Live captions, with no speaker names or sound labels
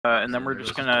And then we're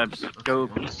just gonna go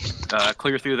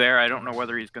clear through there. I don't know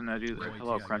whether he's gonna do the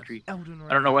hello Crunchy. I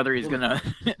don't know whether he's gonna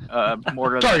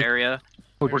mortar that area.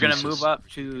 We're gonna move up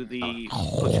to the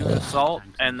platoon assault,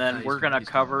 and then we're gonna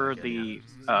cover the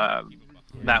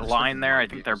that line there. I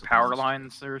think they're power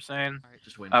lines. They were saying.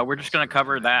 We're just gonna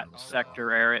cover that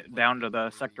sector area down to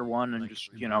the sector 1, and just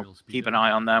keep an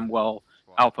eye on them while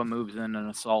Alpha moves in and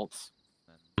assaults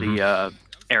the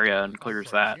area and clears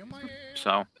that.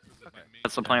 So.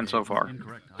 That's the plan so far.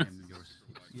 Okay.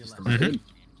 Yeah,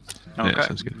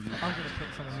 sounds good.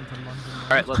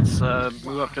 Alright, let's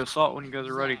move up to assault when you guys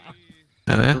are ready.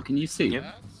 Yeah. So can you see?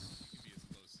 Yep.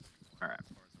 Alright.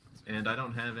 And I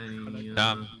don't have any.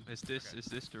 Is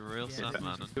this the real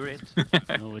Sandman?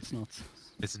 No, it's not.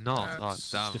 It's not. Oh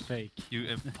damn! It's the fake. You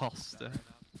imposter!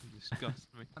 You disgust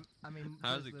me.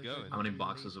 How's it going? How many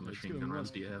boxes of machine gun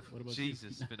rounds do you have?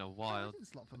 Jesus, it's been a while.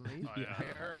 It's not for me. I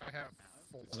have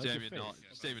 4. Jamie not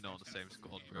on the same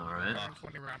squad, bro. Alright.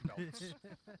 20 round belts.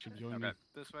 Okay,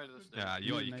 this way to the stage. Yeah,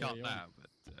 you can't now, but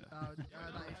That is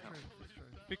true. That's true.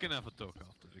 we can have a talk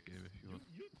after the game if you want.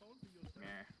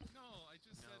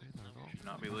 Should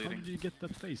not be How leading. did you get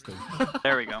that face though?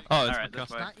 There we go. Oh, it's Alright, my this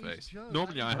way. custom face.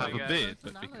 Normally I have a beard,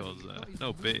 but because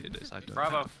no beard is I don't.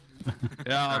 Bravo.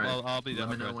 Yeah, Alright, I'll be there.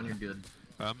 Let me know when you're good.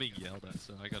 I'm being yelled at,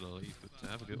 so I gotta leave. But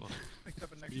have a good one. Picked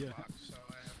up a next Yeah. box, so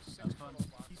I have 6 total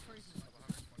boxes.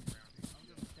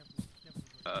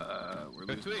 We're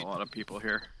losing a lot of people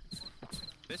here.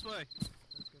 This way.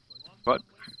 What?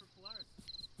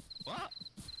 What?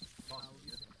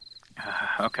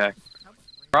 Okay.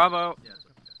 Bravo.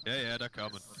 Yeah, they're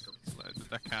coming.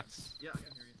 They're cats. Yeah, I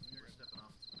can hear you. We're stepping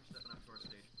up. We're stepping up to our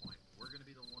stage point. We're gonna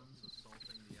be the ones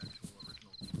assaulting the actual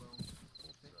original depot. So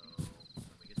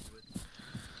when we get to it.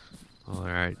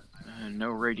 Alright.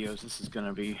 No radios. This is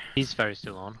gonna be. He's very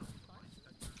still on.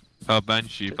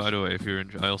 Banshee, by the way, if you're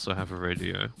I also have a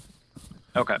radio.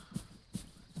 Okay.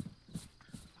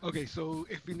 Okay, so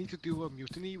if we need to do a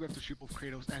mutiny, we have to shoot both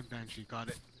Kratos and Banshee. Got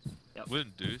it. Yep.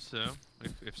 Wouldn't do so.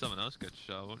 If someone else gets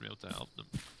shot, I wouldn't be able to help them.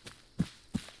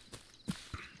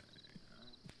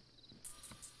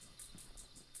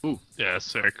 Ooh. Yeah,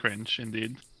 Sir Cringe,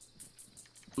 indeed.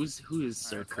 Who is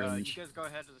Sir Cringe? You guys go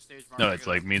ahead to the stage. No, it's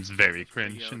like means very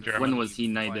cringe in German. When was he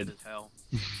knighted?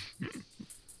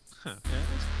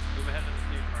 Move ahead to the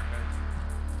stage, mark, guys.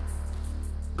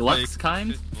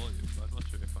 Gluckskind? I'm not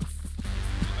sure if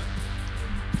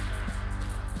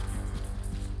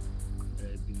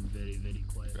I've been very, very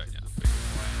quiet. right now.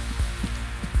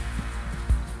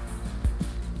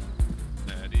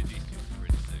 These two are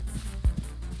pretty sick.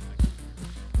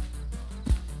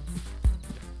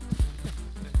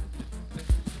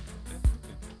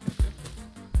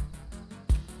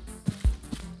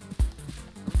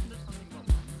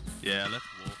 Yeah, let's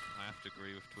walk. I have to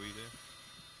agree with Tweedy.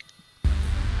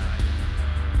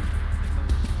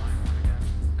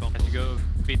 Have to go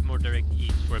a bit more direct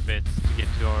east for a bit to get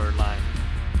to our line.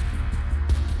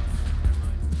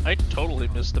 I totally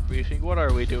missed the briefing. What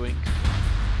are we doing?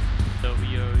 So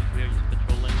we are just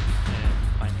patrolling and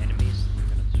find enemies and we're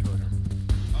gonna destroy them.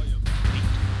 Oh, yeah.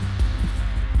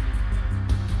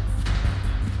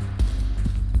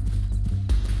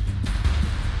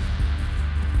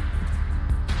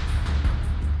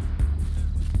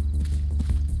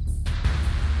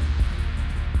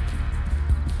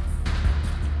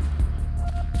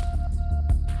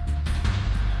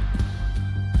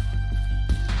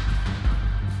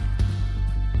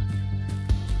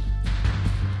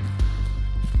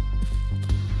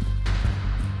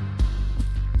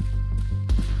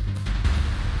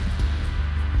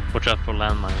 Watch out for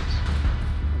landmines.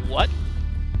 What?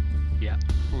 Yeah.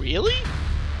 Really?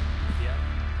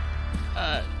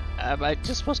 Yeah. Am I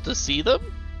just supposed to see them?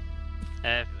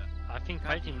 I think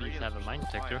fighting needs to have a mine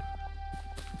detector.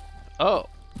 Oh.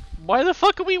 Why the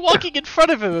fuck are we walking in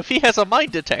front of him if he has a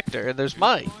mine detector and there's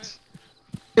mines?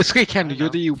 It's okay, Candy. You're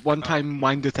the one-time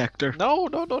mine detector. No.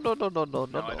 No, I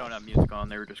don't have music on.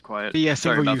 They were just quiet. Yeah,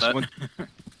 Sorry about single-use that. one.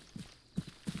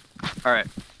 Alright.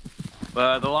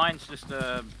 The line's just,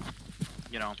 what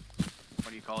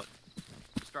do you call it?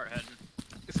 Start heading.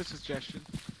 It's a suggestion.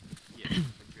 Yeah,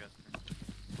 suggestion.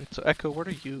 Wait, so Echo, what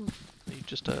are you? Are you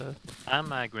just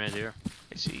I'm a grenadier.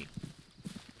 I see.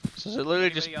 So is it literally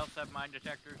Anybody just... else have mine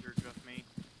detectors or just me?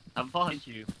 I'm fine. Thank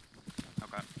you.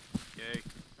 Okay. Yay.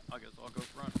 I guess I'll go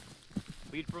front.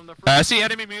 Lead from the front. I see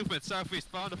enemy movement southeast,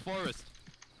 found the forest.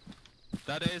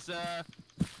 That is, Oh,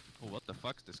 what the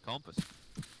fuck's this compass?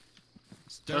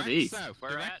 It's direct Southeast. south,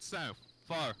 Where direct at? south,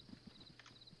 far.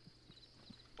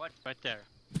 What? Right there.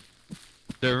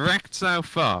 Direct south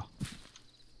far.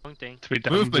 Pointing.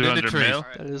 3,200 trees. mil.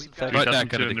 That is in We've got- fact. Right there, 3,200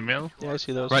 Kennedy. mil. Yeah, I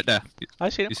see those. Right there. I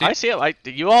see them. You see I see them.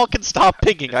 You all can stop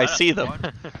pinging. I Is that a see them.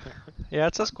 squad? Yeah,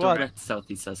 it's a squad. Direct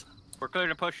southeast says. We're clear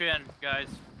to push in, guys.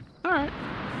 Alright.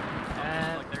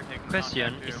 Like they're taking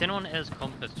Question: contact, Is too. anyone else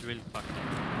compass drill fucked?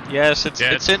 Yes, it's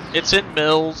Yeah, it's in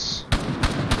Mills.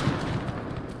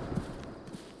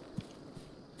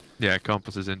 Yeah,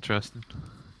 compass is interesting.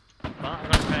 Well, I'm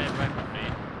gonna try it right with me.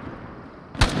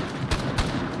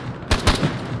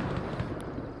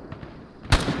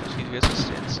 Just need you guys to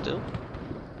stand still.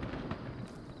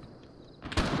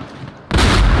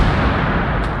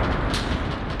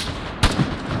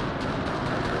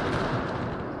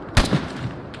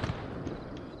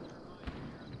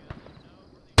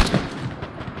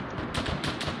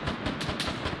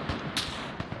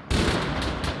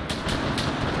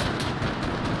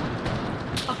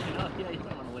 Yeah, you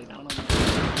don't want to lay down on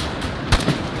that.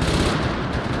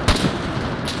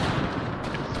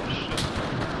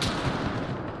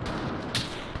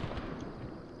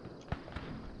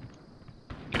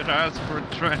 Get us for a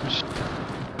trench.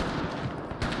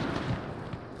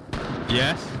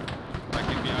 Yes.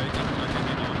 Backing behind you, backing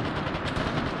in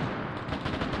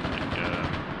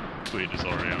on. Tweet is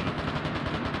already on it.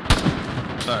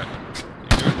 Sorry.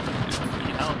 You do it.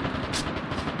 Need help.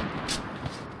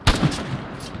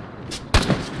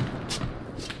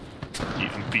 The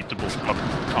unbeatable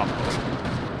combo.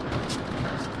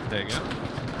 There you go.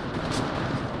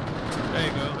 There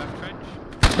you go, left trench.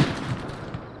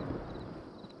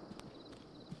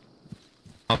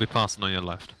 I'll be passing on your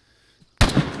left.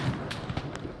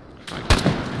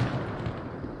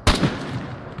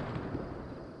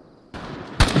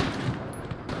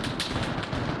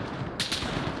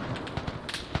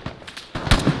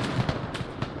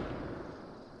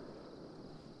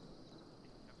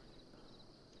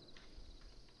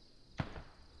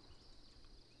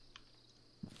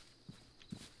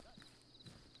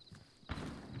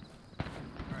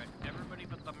 Alright, everybody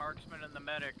but the marksman and the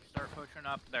medic start pushing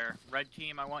up there. Red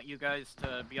team, I want you guys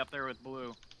to be up there with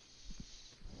blue.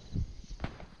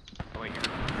 Oh wait, you're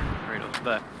Kratos.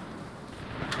 The...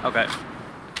 Okay.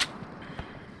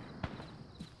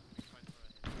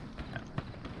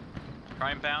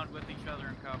 Try and bound with each other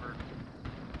and cover.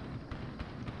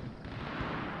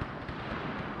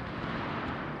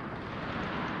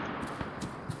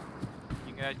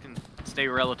 You guys can stay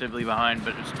relatively behind,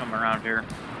 but just come around here.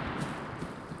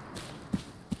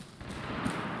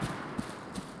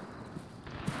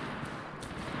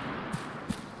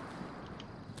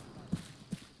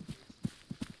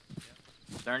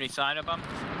 Is there any sign of them?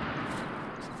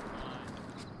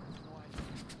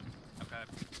 Okay.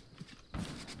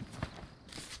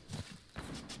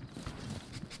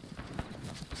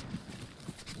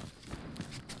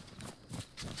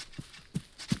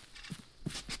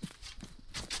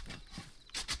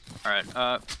 Alright,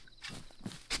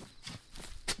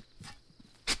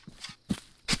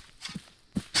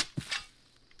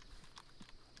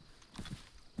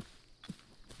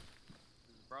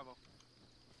 Bravo.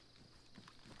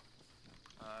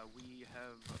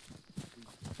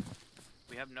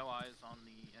 We have no eyes on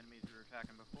the enemies we were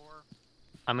attacking before.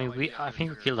 I mean, I think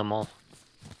we killed them all.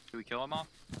 Did we kill them all?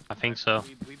 I think so.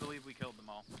 We believe we killed them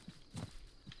all.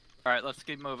 Alright, let's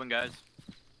keep moving, guys.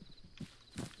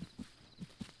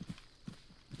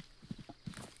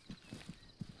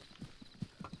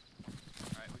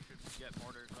 Alright, we should get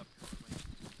mortars up shortly.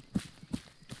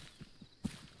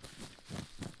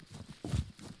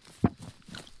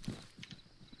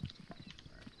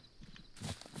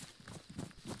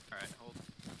 Alright, hold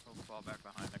the ball back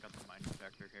behind. I got the mine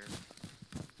detector here.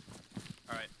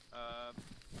 Alright,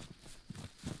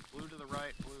 blue to the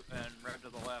right, blue and red to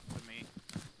the left of me.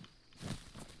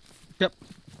 Yep.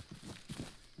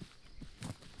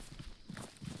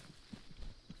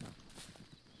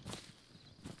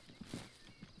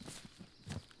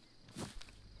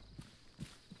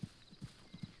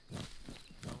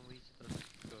 Are we supposed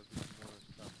to go a bit more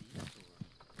southeast or?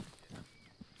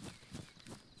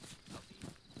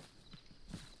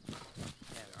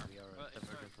 Yeah, we are But it's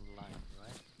divergent from the line,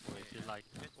 right? Or is it like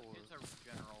It's a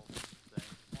general thing.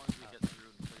 As long as we get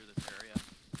through and clear this area.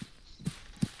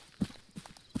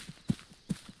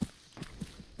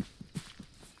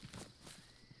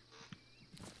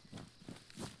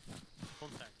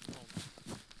 contact from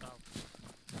south?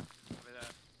 Copy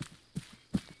that.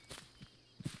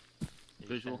 You're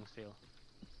Visual. standing still.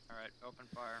 Alright, open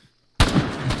fire.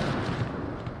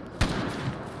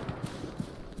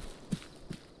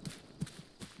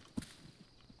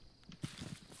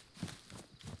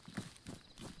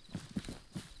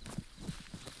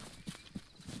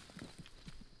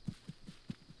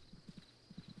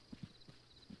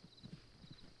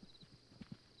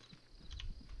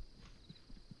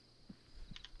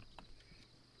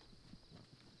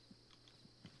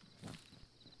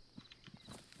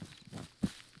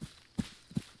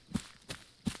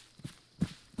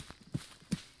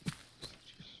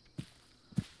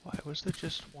 was there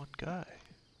just one guy?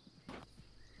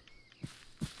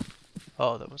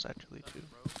 Oh, that was actually two.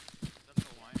 That's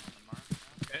the line on the mark.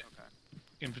 Okay. Okay.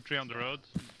 Infantry on the road.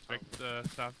 Direct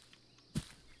south.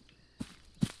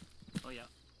 Oh yeah.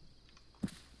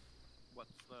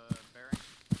 What's the bearing?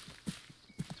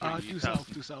 Due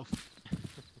south, due south.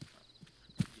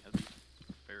 Yeah, these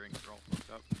bearings are all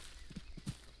fucked up.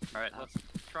 Alright, let's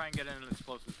try and get in as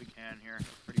close as we can here. It's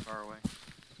pretty far away.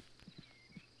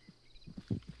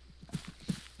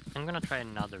 I'm gonna try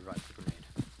another rifle grenade.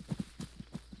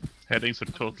 Headings are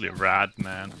totally rad,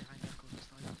 man.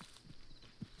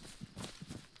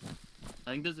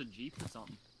 I think there's a jeep or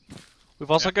something. We've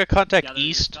also got contact Yeah,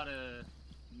 east. It's got a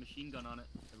machine gun on it,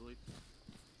 I believe.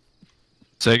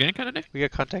 Say again, Kennedy? We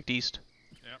got contact east.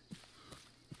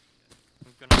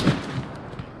 I'm gonna...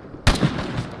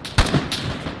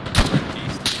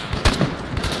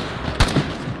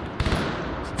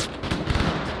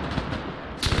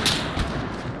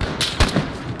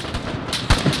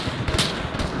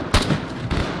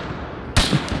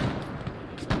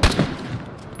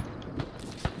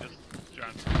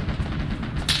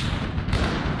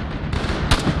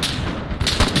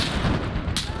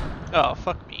 Oh,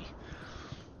 fuck me.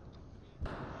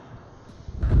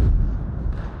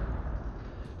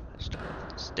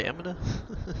 Stamina?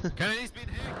 Kennedy's been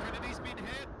hit! Kennedy's been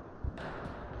hit!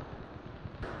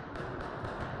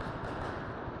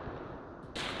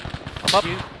 I'm up.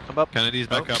 I'm up. Kennedy's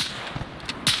back up.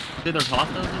 Dude, there's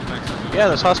hostiles in there? Yeah,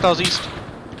 there's hostiles east.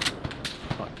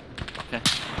 Okay.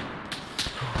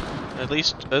 At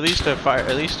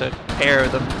least a pair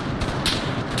of them.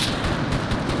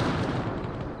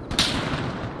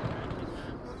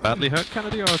 Badly hurt,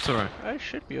 Kennedy, or it's alright? I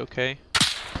should be okay.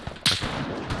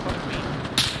 Fuck me.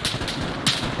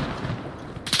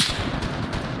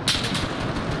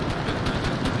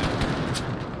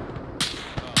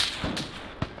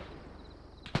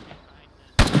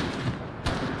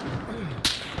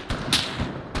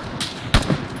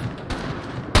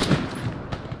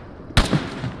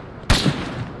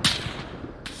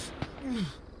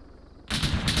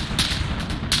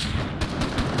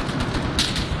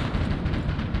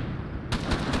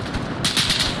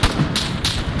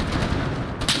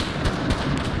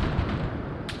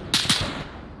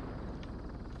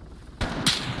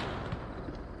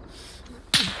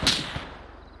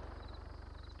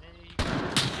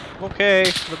 Okay,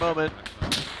 for the moment.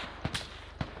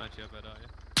 Aren't you bad, are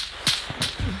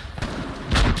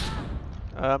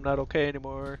you? I'm not okay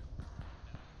anymore.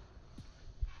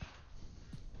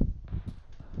 I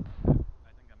think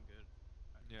I'm good.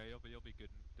 Yeah, you'll be good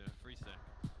in 3 seconds.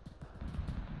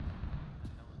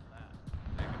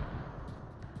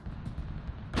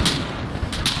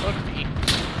 Fuck me.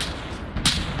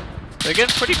 They're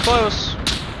getting pretty close.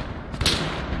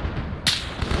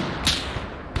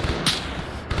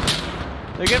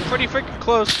 They're getting pretty freaking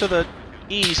close to the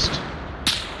east.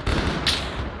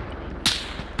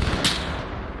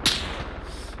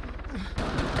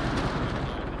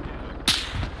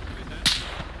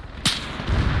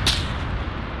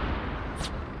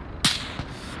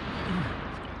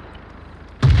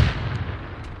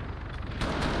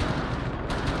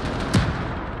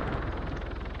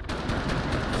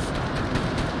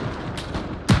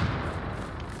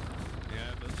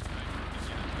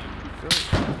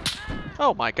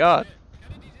 Oh my god.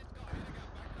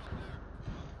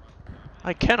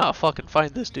 I cannot fucking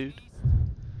find this dude.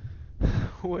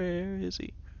 Where is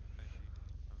he?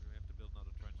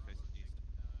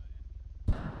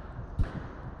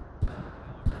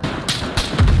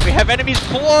 We have enemies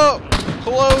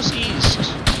close east.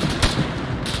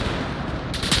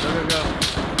 Go, go, go.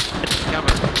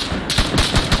 Coming.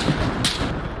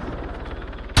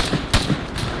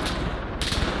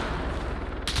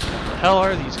 What the hell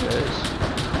are these guys?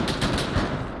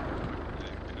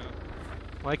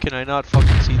 Why can I not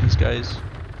fucking see these guys?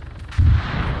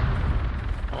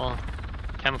 Well,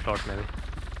 camouflage maybe.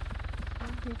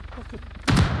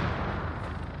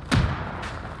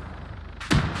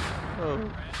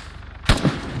 Oh.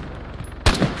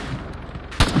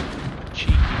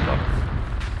 Cheeky fucker.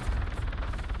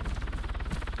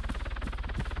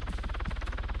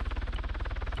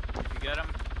 You get him?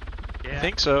 Yeah, I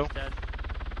think so. he's dead.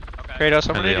 Okay. Kratos,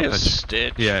 I'm And gonna the need a other-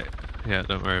 stitch. Yeah, yeah,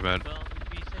 don't worry about it. Well,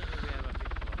 we say that we have a big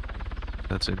one.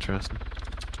 That's interesting.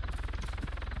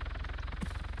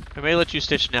 I may let you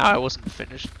stitch now, I wasn't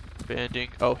finished banding.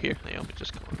 Oh, here, Naomi,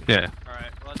 just come over here. Yeah.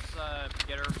 Alright, let's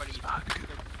get everybody Good back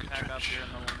up trench. here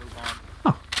and then we'll move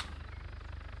on.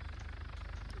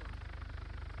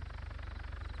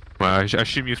 Well, I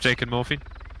assume you've taken morphine?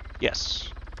 Yes.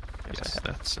 Yes, I Yes, have.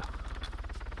 that's...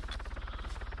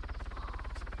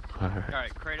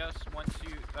 Alright, Kratos, once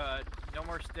you, no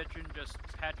more stitching, just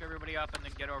patch everybody up and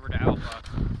then get over to Alpha.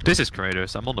 This is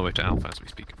Kratos. I'm on the way to Alpha as we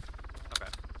speak. Okay.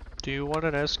 Do you want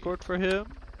an escort for him?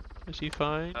 Is he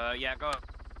fine? Yeah, go.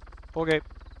 Okay.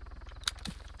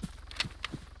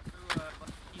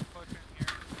 Let's keep pushing here.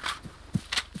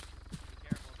 Be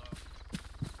careful, though.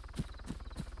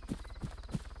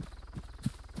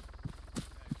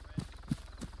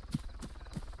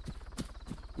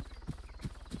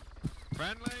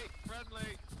 Friendly!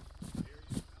 Friendly!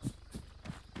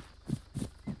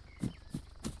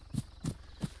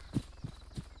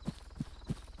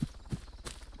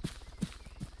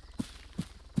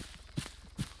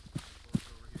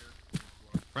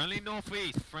 Friendly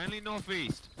northeast! Friendly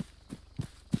northeast!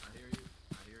 I hear you.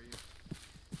 I hear you.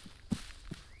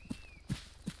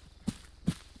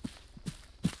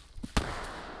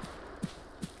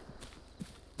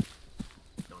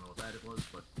 Don't know what that it was,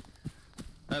 but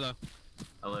Hello.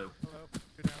 hello. Hello.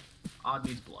 Go down. Odd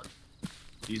needs blood.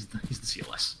 He's the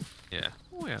CLS. Yeah.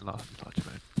 Oh yeah, large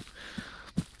man.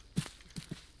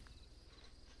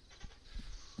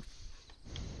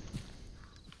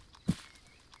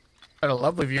 Had a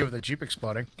lovely view of the Jeep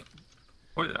exploding.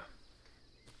 Oh yeah.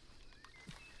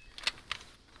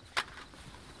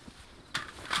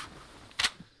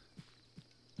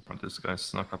 This guy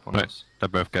snuck up on Right, us. they're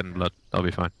both getting blood. They'll be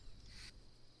fine.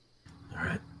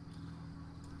 Alright.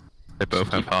 They both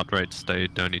have heart rates. They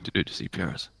don't need to do the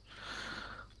CPRs.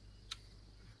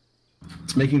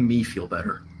 It's making me feel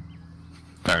better.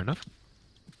 Fair enough.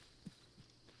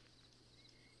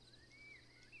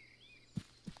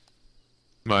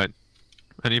 Right.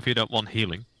 Any of you that want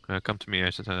healing, come to me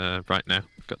right now.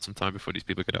 Got some time before these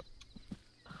people get up.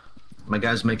 My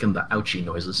guy's making the ouchie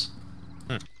noises.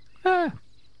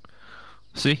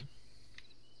 See?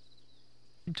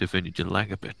 If you need your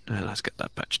leg a bit. Let's get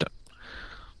that patched up.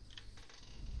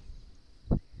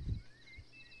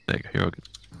 There you go, you're all good.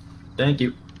 Thank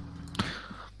you.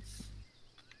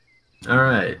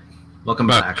 Alright. Welcome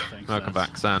back. Welcome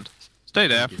back, Sand. Stay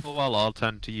there for a while, I'll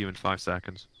tend to you in 5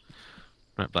 seconds.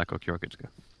 Right, Blackhawk, you're good to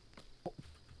go.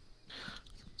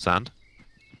 Sand?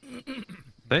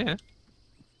 There.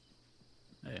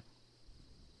 Hey.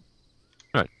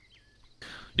 Right.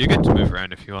 You get to move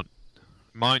around if you want.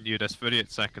 Mind you, there's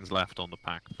 38 seconds left on the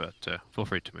pack, but feel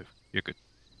free to move. You're good.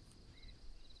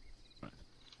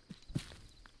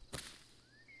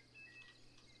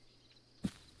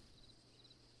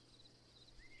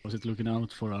 Was it looking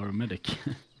out for our medic?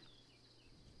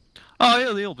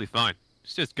 Oh, he'll be fine.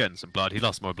 He's just getting some blood. He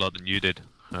lost more blood than you did.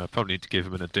 Probably need to give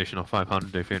him an additional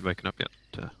 500 if he ain't waking up yet.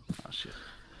 Oh shit.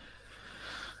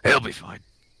 He'll be fine.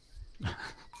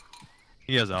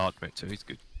 He has a heart rate, so he's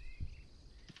good.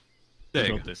 There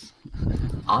you go. This.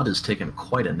 Odd is taking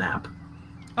quite a nap.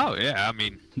 Oh yeah, I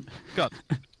mean,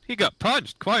 he got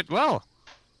punched quite well.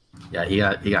 Yeah, he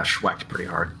got schwacked pretty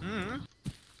hard.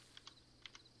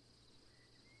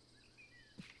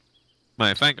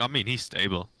 I mean, he's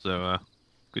stable, so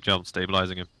good job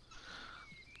stabilizing him.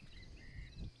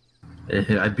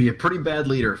 I'd be a pretty bad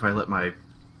leader if I let my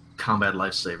combat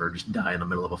lifesaver just die in the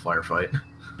middle of a firefight.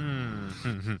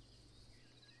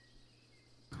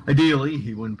 Ideally,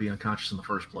 he wouldn't be unconscious in the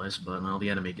first place, but well, the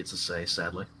enemy gets a say,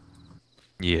 sadly.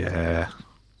 Yeah.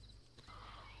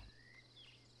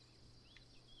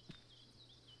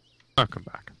 Welcome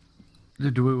back.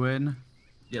 Did we win?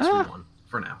 Yes, we won.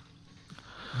 For now.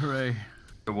 Hooray.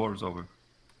 The war is over.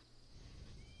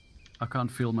 I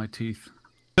can't feel my teeth.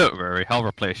 Don't worry, I'll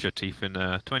replace your teeth in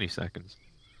 20 seconds.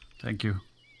 Thank you.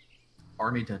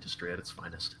 Army dentistry at its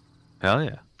finest. Hell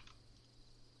yeah.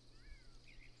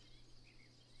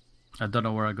 I don't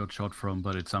know where I got shot from,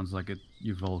 but it sounds like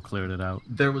you've all cleared it out.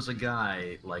 There was a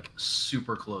guy, like,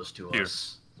 super close to Here.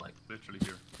 us. Like, Literally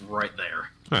here. right there.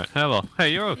 Right, hello.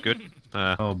 Hey, you're all good.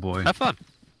 Oh boy. Have fun.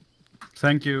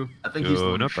 Thank you. I think he's the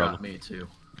one no who shot problem. me, too.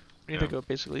 We need to go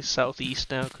basically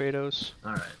southeast now, Kratos.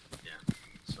 Alright, yeah.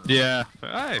 So, Yeah.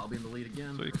 Hey. I'll be in the lead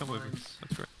again. So you for come over. mines.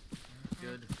 That's great.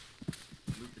 Good.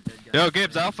 Loot the dead guy. Yo,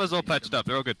 Gibbs, Alpha's all patched up.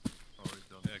 They're all good. Always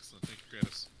done. Excellent. Thank you,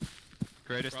 Kratos.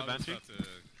 Kratos the Banshee.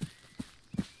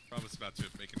 Bravo's about to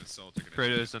make an assault.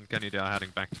 Kratos and Kennedy are heading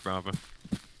back to Bravo.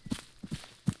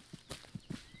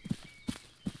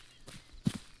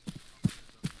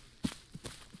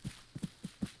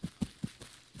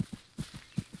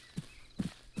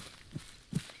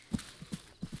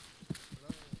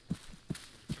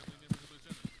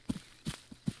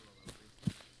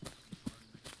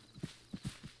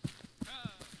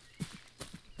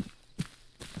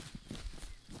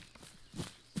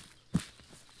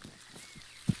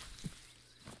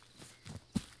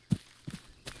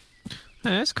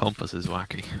 Hey, this compass is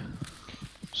wacky.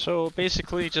 So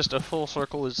basically, just a full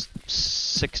circle is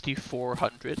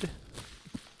 6,400.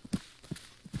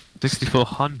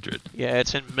 6,400. Yeah,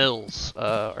 it's in mils.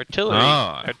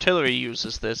 Artillery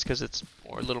uses this because it's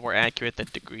a little more accurate than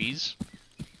degrees.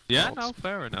 Yeah, Well, no,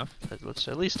 fair enough. It's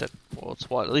at least at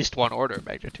least one order of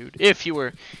magnitude. If you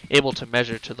were able to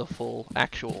measure to the full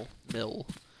actual mil.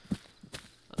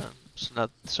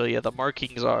 So yeah, the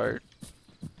markings are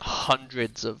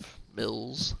hundreds of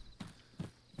mils.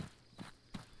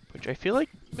 Which I feel like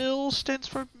mil stands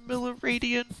for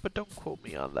milliradian, but don't quote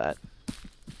me on that.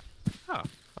 Oh.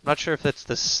 I'm not sure if that's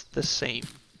the same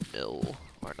mil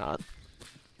or not.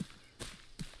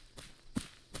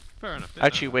 Fair enough.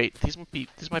 Actually, wait. These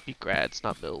might be grads,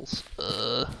 not mils.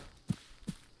 See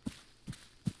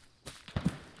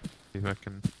if I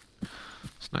can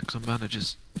snack some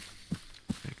bandages.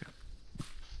 There you go.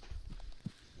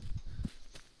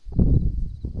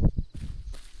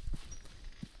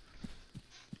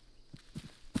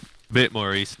 Bit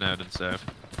more east now than south.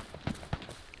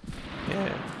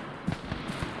 Yeah.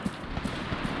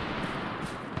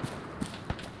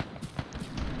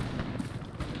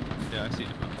 Yeah, I see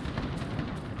the map.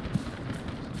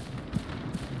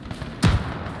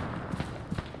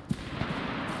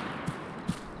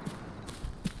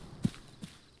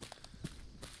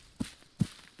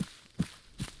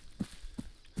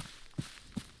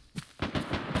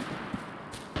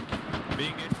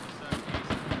 Being in the southeast,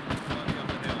 slightly on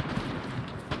the hill.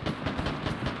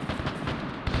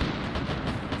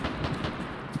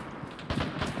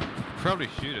 Probably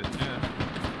shoot it, yeah.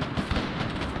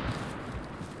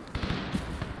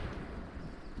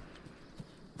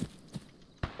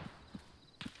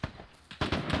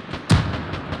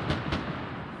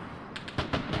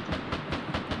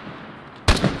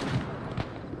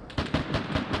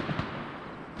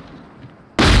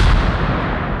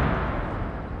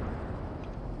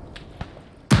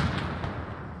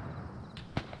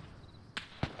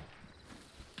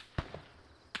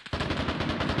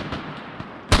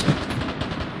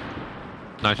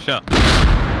 Nice shot.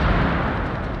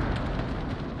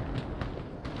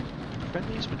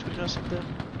 Friendlies between us and them?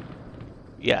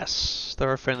 Yes, there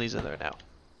are friendlies in there now.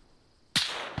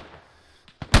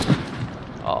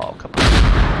 Oh, come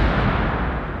on.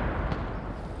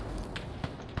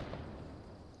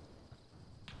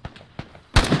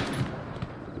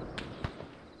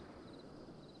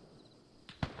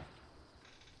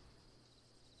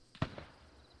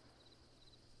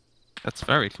 That's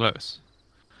very close.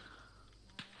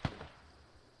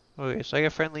 Okay, so I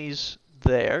got friendlies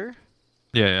there.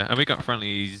 Yeah, and we got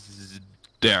friendlies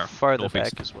there. Farther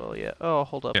northeast. back as well, yeah. Oh,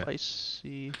 hold up, Yeah. I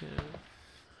see.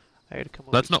 I had to come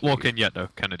Let's over not walk here. in yet though,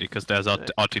 Kennedy, because there's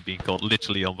Artie being called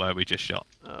literally on where we just shot.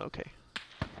 Oh, okay.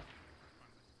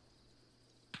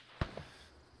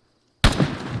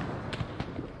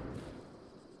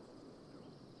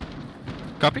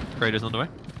 Copy. Raiders on the way.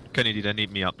 Kennedy, they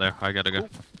need me up there. I gotta go. Cool.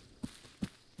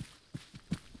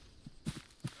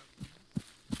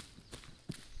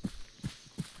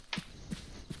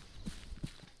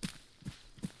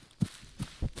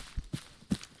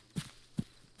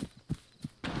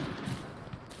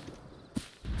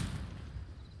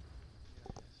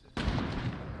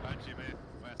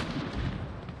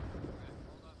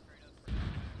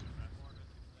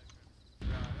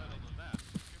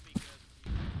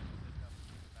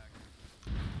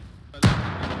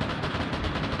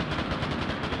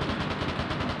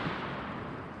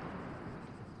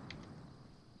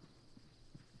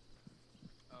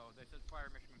 Oh, they said fire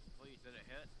mission complete. Did it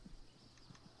hit?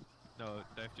 No,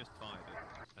 they've just fired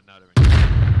it, and now they're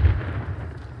in.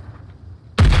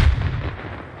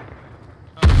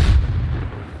 Oh.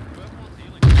 Whoever wants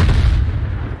healing. Okay.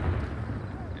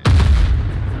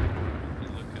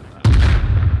 Look at that.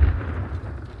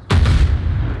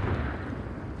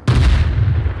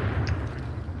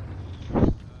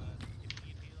 If you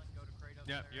need healing, go to Kratos.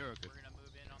 Yeah, there. you're okay. We're gonna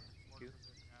move in on more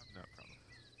position now. No problem.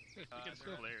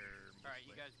 Alright,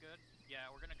 you guys good? Yeah,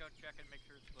 we're gonna go check and make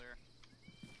sure it's clear.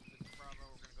 This is Bravo,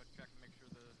 we're gonna go check and make sure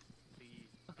the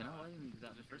I didn't do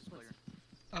that in the first place.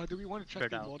 Do we want to check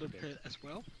Spread the out water a bit. pit as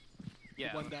well?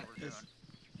 Yeah, The one that's that what we're is.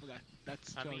 doing. Okay,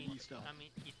 that's I still mean, east though.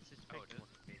 it's suspected.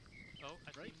 Oh,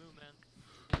 I Right? see movement.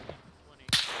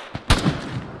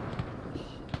 20.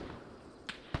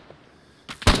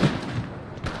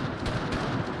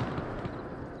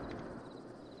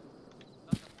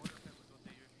 Thought the mortar pit was what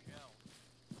they just shelled.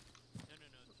 No, that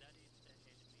is the enemy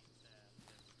that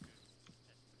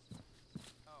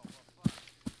Oh, well, fuck.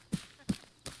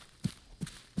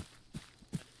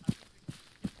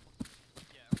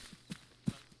 Yeah.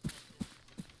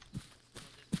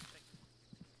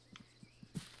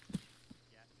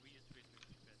 Yeah, we use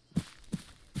research.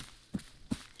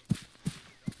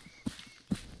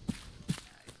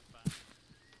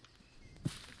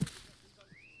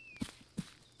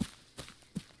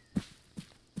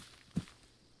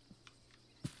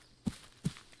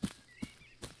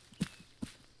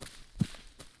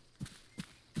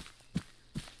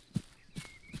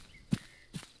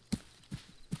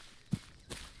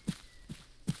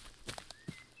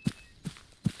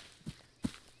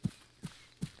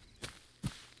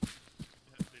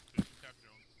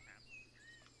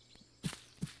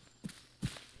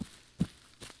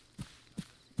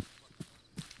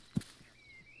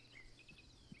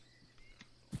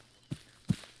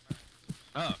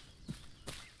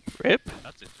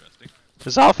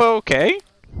 Is Alpha okay?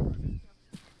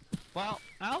 Well,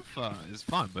 Alpha is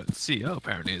fine, but CO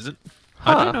apparently isn't.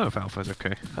 Huh. I don't know if Alpha's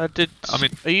okay. I mean,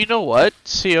 mean, you know what?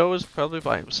 CO is probably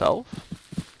by himself.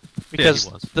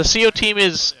 Because was. the CO team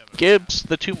is Gibbs,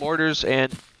 the 2 mortars,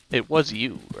 and it was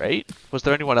you, right? Was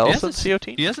there anyone else in the CO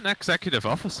team? He has an executive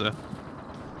officer.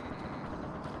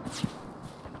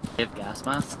 They have gas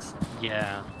masks?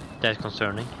 Yeah, that's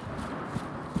concerning.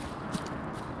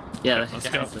 Yeah, Let's that's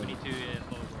go. We need to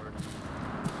forward.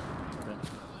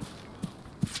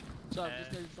 So I'm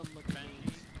just getting some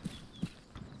machines.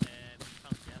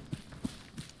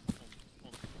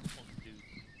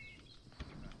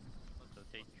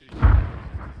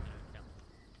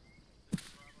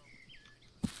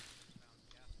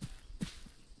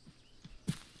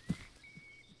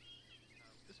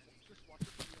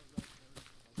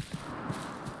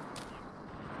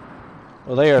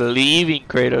 Well, they are leaving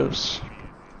Kratos.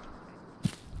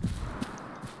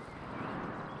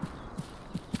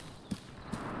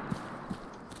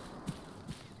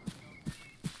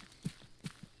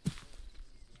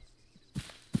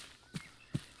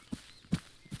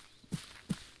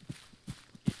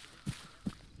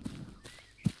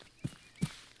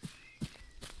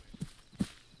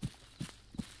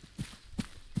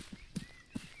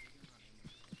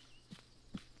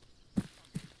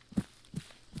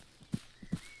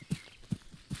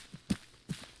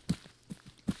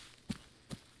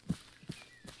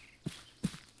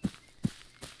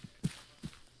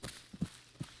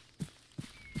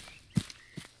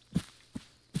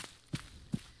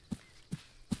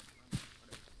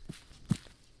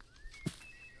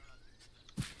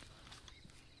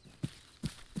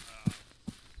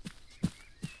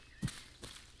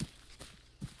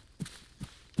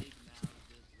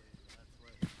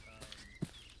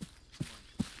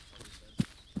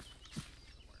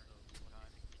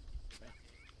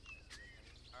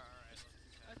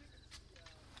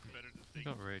 We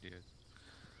got radios.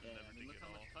 Yeah, I mean, look how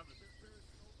much cover there is.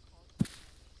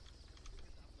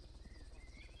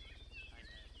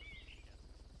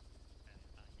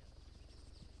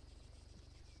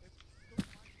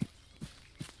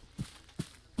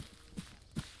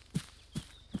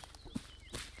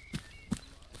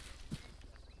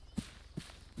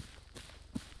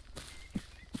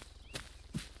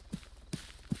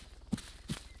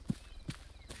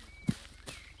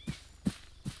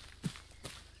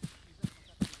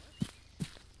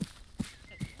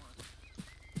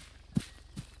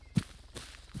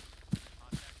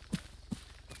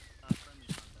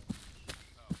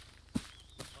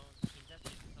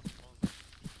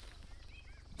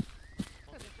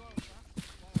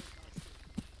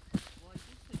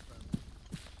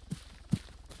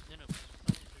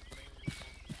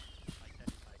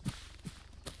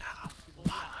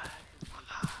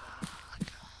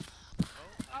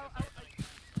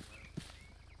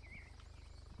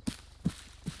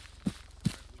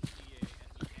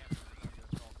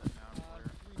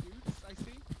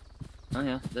 Oh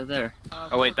yeah, they're there.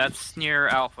 Oh wait, that's near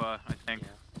Alpha, I think.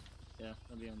 Yeah,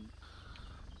 they'll be on.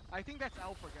 I think that's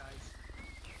Alpha, guys.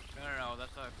 No,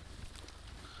 that's a.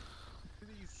 To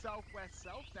the southwest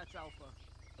south, that's Alpha.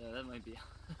 Yeah, that might be.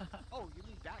 Oh, you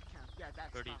mean that camp? Yeah,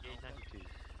 that's not Alpha. 3892.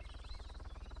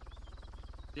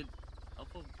 Did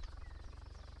Alpha?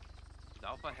 Is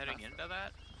Alpha heading into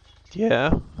that?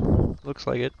 Yeah, looks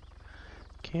like it.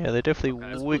 Yeah, they definitely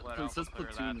Okay, would. let's Let's clear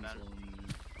platoon that is then. on.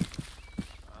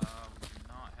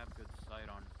 Not have good sight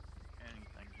on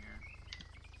anything here.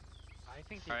 I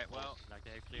think Alright, well, like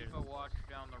they cleared. keep a watch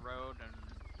down the road and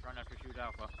try not to shoot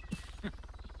Alpha.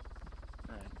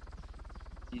 Alright.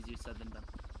 Easier said than done.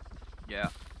 Yeah.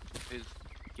 Is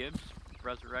Gibbs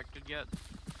resurrected yet?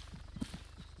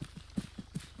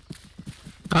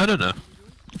 I don't know.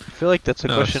 I feel like that's a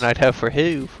No, question it's- I'd have for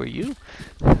who? For you?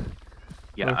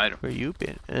 Yeah, Or I don't. for you,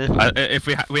 Ben. If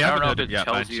we I haven't don't know heard if it it yet,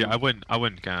 tells actually, you. I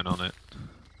wouldn't count on it.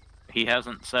 He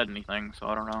hasn't said anything, so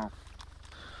I don't know.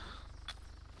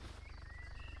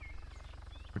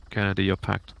 Kennedy, you're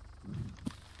packed.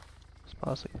 It's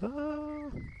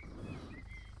possible.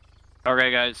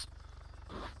 Okay, guys.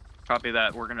 Copy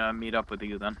that. We're gonna meet up with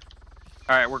you then.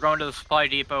 Alright, we're going to the supply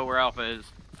depot where Alpha is.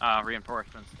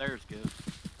 Reinforcements. There's Gibbs.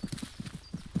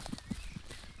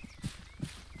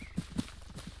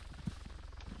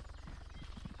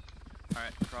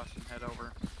 Alright, cross and head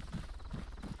over.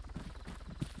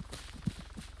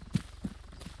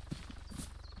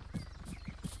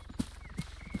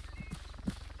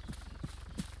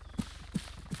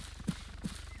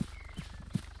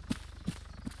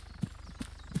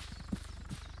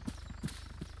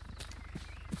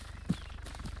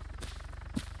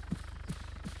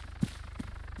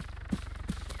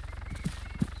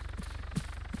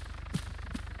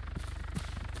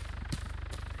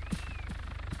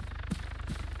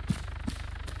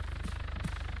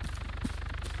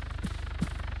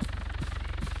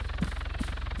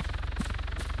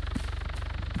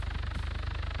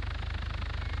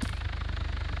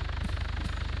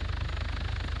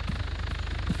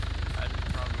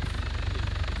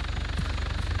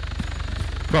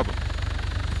 Problem.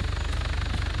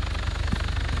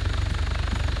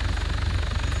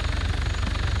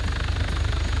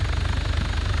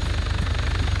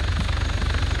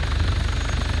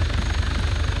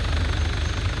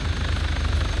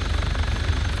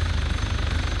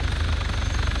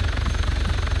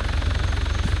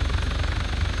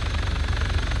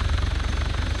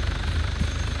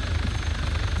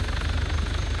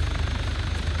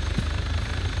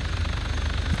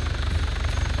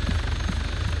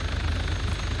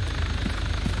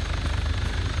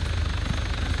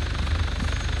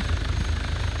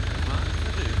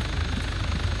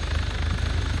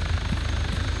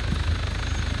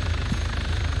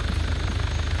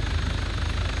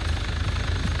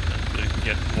 Hopefully we can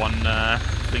get one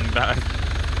thing back.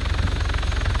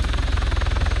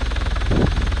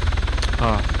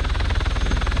 Oh.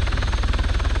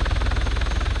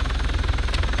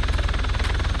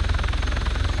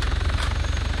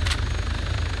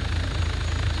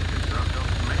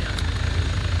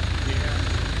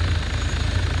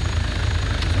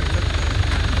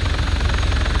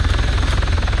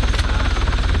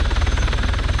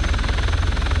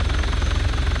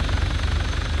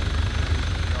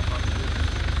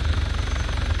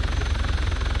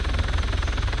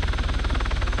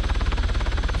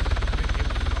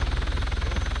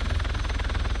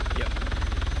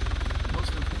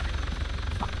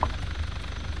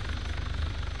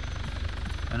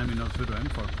 Enemy knows who to aim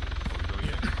for.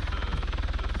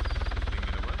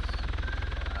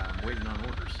 I'm waiting on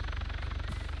orders.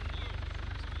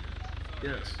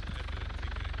 Yes.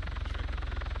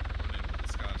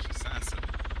 Scottish assassin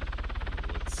in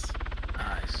the woods.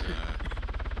 Nice.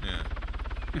 Yeah.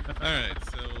 Alright,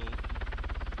 so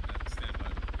stand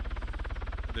by.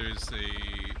 There's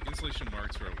a installation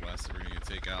marked to our west that we're going to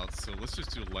take out, so let's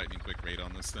just do a lightning quick raid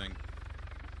on this thing.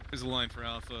 Here's a line for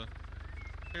Alpha.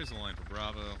 Here's a line for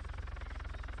Bravo.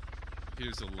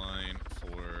 Here's a line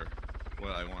for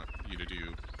what I want you to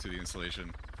do to the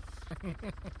installation.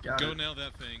 Go nail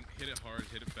that thing, hit it hard,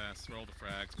 hit it fast, throw all the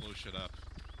frags, blow shit up,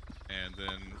 and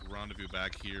then rendezvous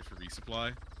back here for resupply.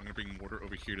 I'm gonna bring mortar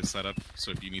over here to set up,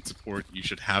 so if you need support, you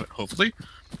should have it, hopefully.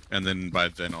 And then by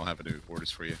then, I'll have new orders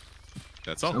for you.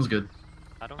 That's all. Sounds good.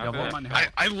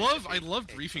 I love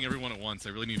briefing everyone at once.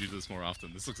 I really need to do this more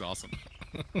often. This looks awesome.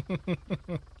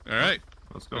 Alright.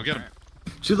 Let's go. Go get him.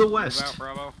 To the west. Move out,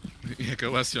 Bravo. Yeah,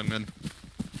 go west, young men.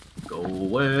 Go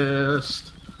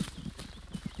west.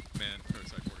 Man,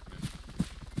 prototype work, man.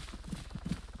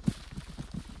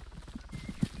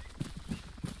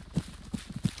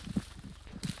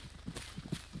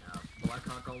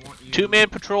 Blackhawk, I want you Two-man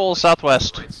patrol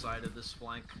southwest. right side of this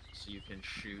flank, so you can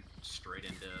shoot straight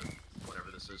into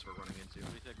whatever this is we're running into.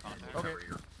 We'll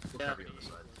cover you on the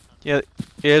side. Yeah,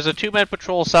 there's a two-man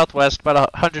patrol southwest,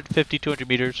 about 150, 200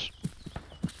 meters.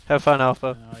 Have fun,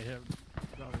 Alpha. I have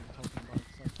already talking about it.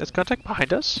 There's contact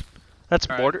behind us. That's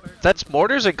All right. mortar. That's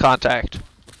mortars in contact.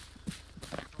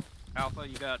 Alpha,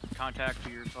 you got contact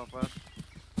to your southwest?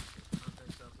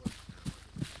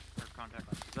 Or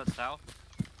contact. Is that south?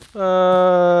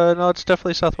 No, it's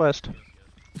definitely southwest.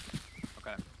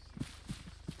 Okay.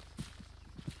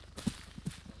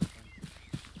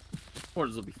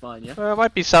 Mortars will be fine, yeah? It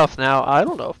might be south now. I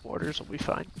don't know if mortars will be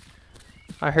fine.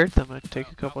 I heard them. I'd take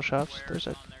a couple shots. There's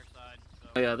a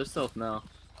Oh yeah, they're south now.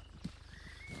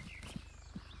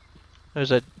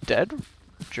 dead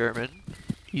German,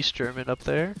 East German up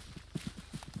there.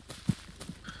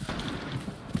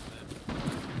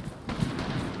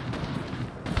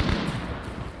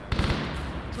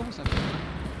 It's almost like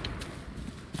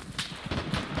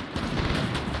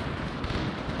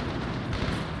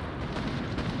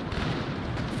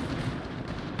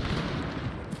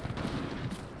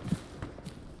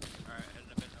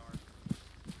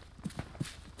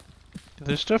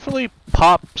There's definitely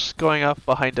pops going up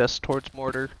behind us towards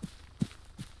mortar.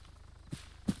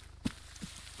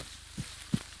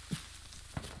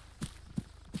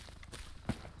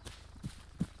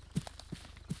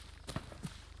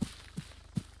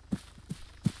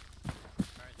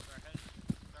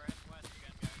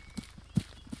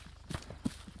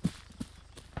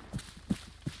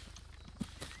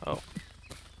 Oh.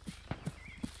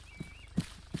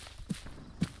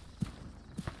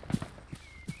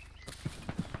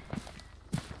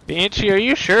 Banshee, are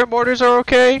you sure mortars are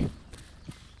okay?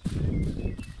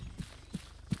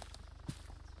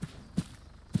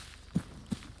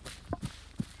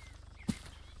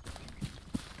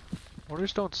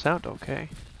 Mortars don't sound okay.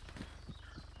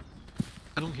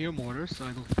 I don't hear mortars, so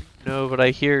I don't think. No, but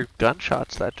I hear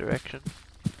gunshots that direction.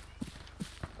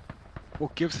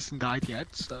 Well, Gibbs hasn't died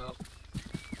yet, so.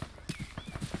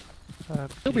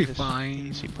 You'll be This fine.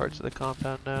 Easy parts of the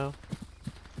compound now.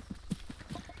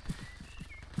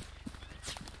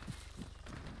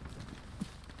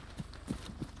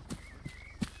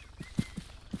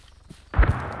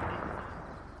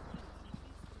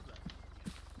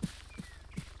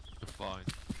 Fine.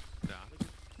 Yeah.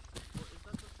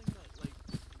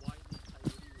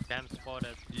 Damn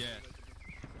spotted. Yeah.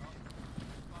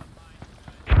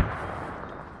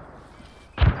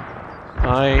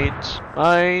 Mines.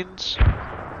 Mines.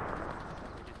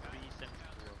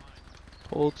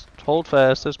 Hold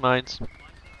fast, there's mines.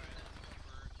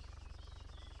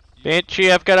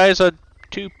 Banshee, I've got eyes on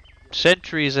 2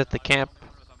 sentries at the camp.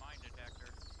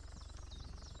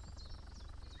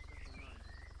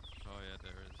 Oh yeah,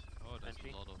 there is. Oh, there's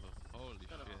a lot of them. Holy shit,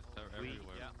 they're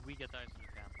everywhere. We get eyes on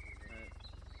the camp.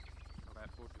 Okay,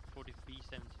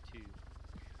 4372.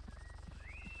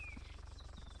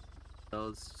 That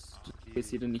was just in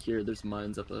case you didn't hear, there's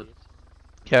mines up ahead.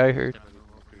 Yeah, I heard.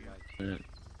 Alright.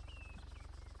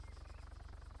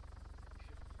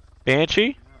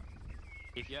 Banshee?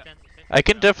 Yeah. I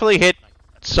can definitely hit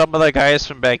some of the guys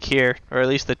from back here, or at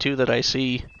least the 2 that I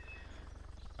see.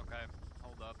 Okay,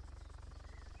 hold up.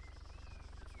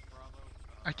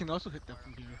 I can also hit them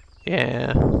from here.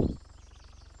 Yeah.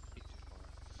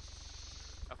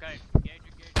 Okay, engage.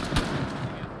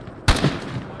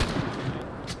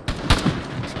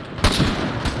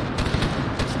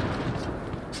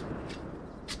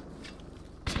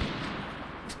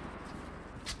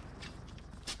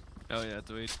 Oh yeah,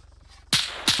 do it.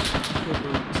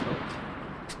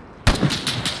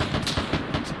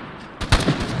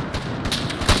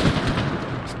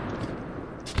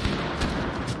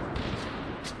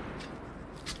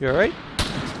 You alright?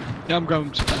 Yeah, I'm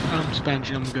going. I'm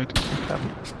Spangy. I'm good.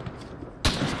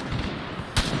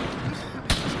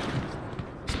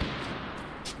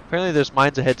 Apparently there's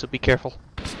mines ahead, so be careful.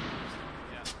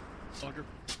 Roger.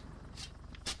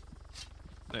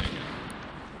 There you go.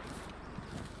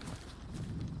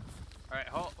 Alright,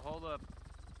 hold up.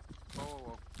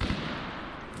 Whoa.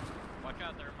 Watch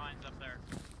out, there are mines up there.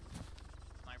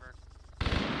 Sniper.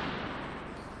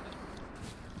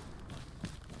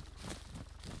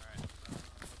 Alright.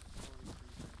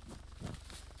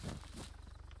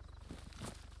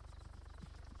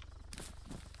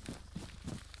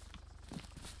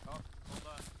 Oh,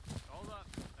 hold up.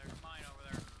 There's a mine over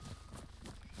there.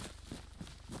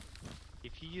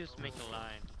 If you just make a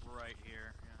line. Right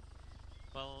here, yeah.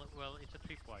 Well, it's a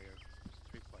tripwire. It's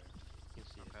a tripwire. You can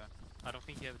see it. I don't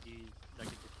think you have the a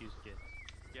diffused kit.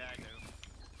 Yeah, I do.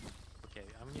 Okay,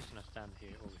 I'm just gonna stand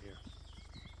here over here.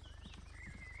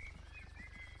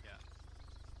 Yeah.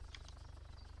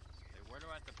 Okay, where do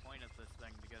I have to point at this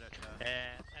thing to get it to...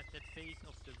 At the base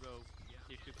of the rope,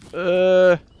 there should be...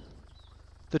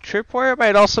 The tripwire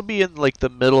might also be in like the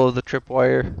middle of the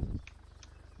tripwire.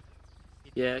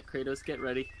 Yeah, Kratos, get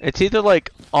ready. It's either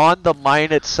like on the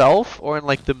mine itself or in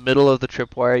like the middle of the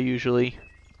tripwire usually.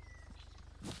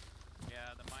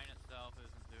 Yeah, the mine itself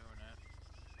isn't doing it.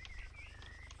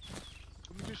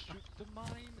 Let me just shoot the mine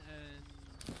and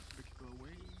make it go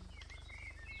away.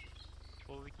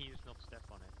 Or we can use not step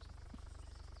on it.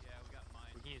 Yeah, we got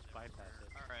mines. We can use bypass it.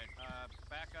 Alright,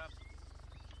 back up.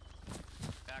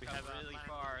 Back We up have a really line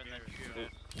far over and then there. shoot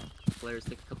it. Players,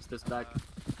 take a couple steps back.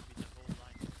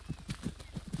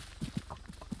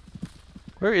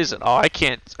 Where is it? Oh, I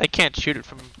can't shoot it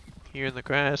from here in the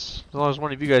grass. As long as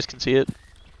one of you guys can see it.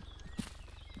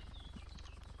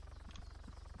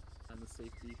 And the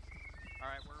safety.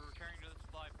 Alright, we're returning to the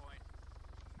supply point.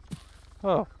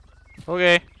 Oh.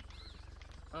 Okay.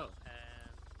 Oh.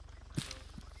 So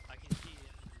I can see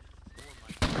it.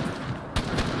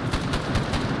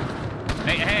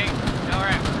 Hey,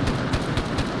 alright.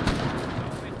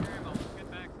 Don't waste your ammo, let's get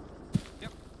back.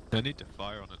 Yep. They need to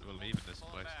fire on it. We're leaving this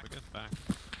place. We're getting back.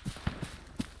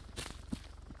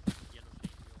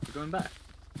 We're going back.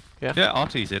 Yeah. Yeah,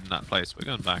 RT's in that place. We're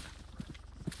going back.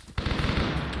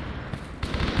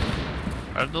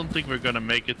 I don't think we're gonna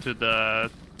make it to the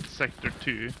sector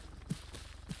 2.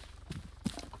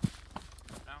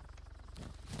 No?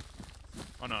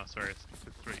 Oh no, sorry,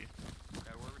 sector 3. Okay,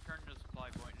 we're returning to the supply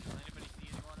point. Does anybody see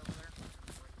anyone over there?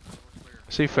 Clear.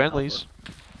 See friendlies.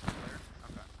 Clear?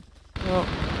 Okay. Oh.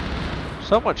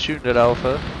 Someone's shooting at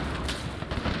Alpha.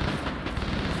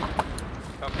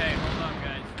 Okay, hold on,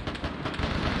 guys.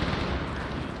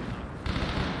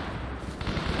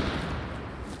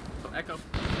 Oh, Echo.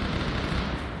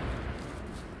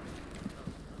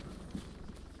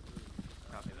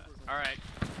 Copy that. Alright.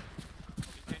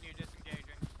 Continue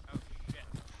disengaging. Oh, shit.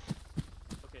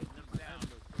 Okay, Down.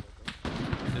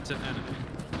 It's an enemy.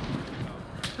 Oh.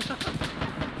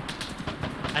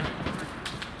 And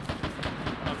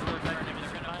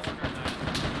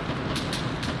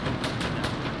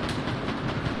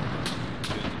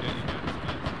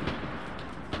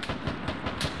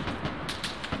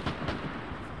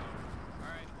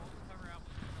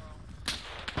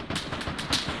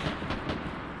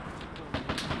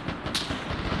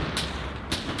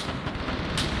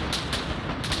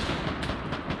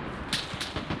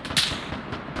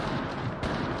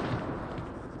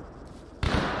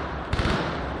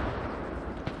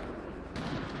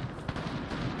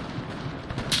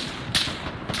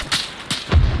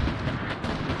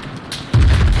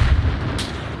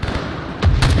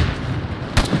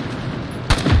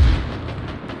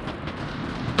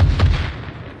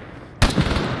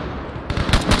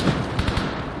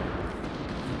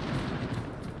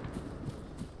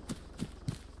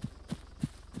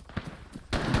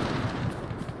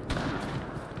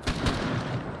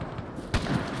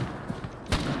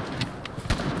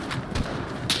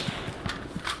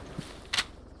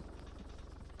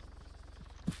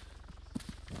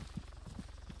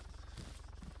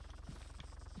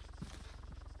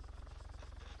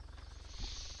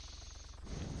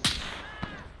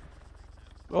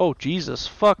Oh Jesus,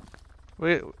 fuck!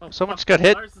 Wait, someone just fuck, got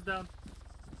hit. Lars is down.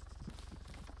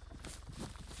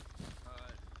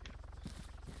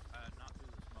 Not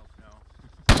through the smoke,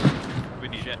 no. We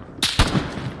need Shit.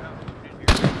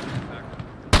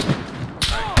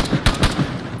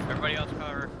 Everybody else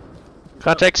cover.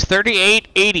 Contact's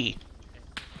 3880.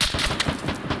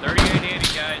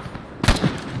 3880, guys.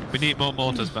 We need more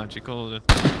mortars, Banshee. Call it in.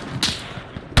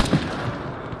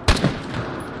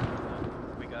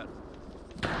 We got.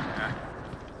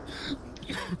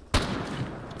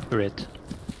 Grit.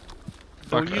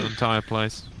 Fuck the entire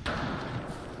place.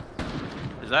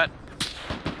 Is that?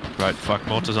 Right, fuck,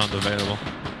 mortars aren't available.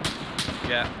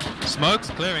 Yeah. Smoke's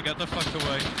clearing, get the fuck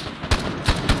away.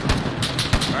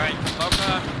 Alright, smoke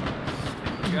up.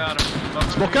 You got him.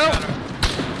 Smoke you out. got him.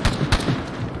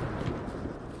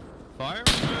 Fire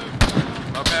and move.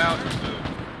 Smoke out.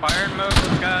 Fire and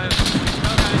move, guys.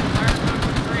 No, guys, fire and move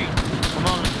with 3. Come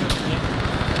on, let's go.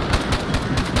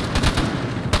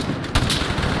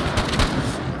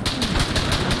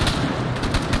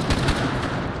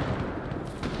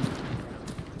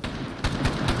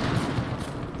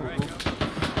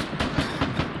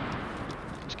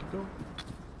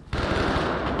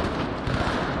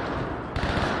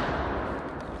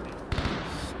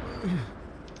 Yeah.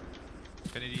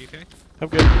 Kennedy, you okay? I'm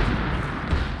good.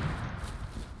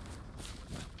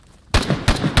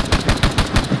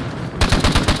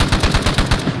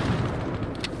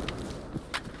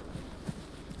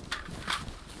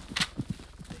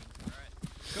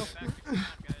 Go back to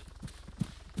command, guys.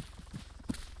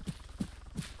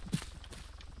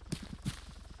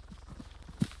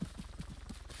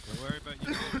 Don't worry about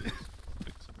you.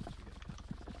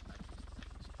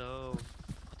 So,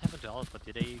 what happened to Alpha?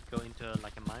 Did they go into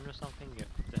like a mine or something?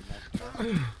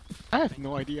 I have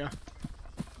no idea.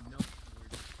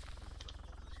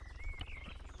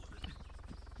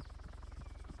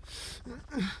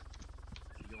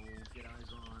 You'll get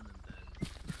eyes on and then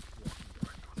walk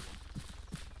directly onto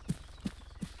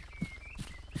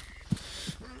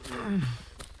them.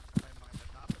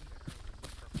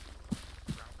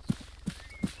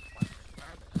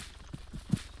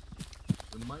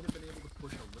 We might have been able to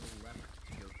push a little left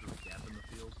to go through a gap in the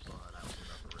field, but I don't think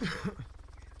that's the risk.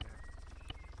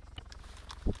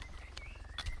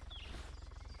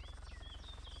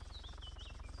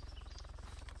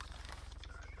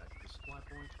 Alright, back to the supply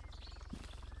point.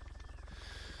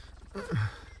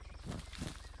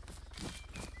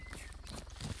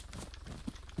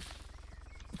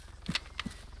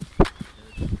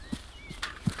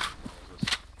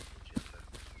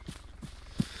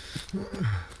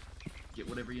 Get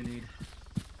whatever you need.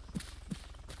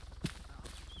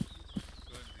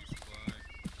 Go ahead and resupply.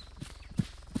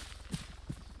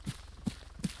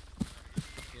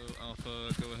 So Alpha,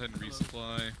 go ahead and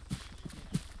resupply.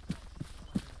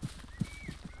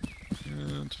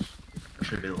 And I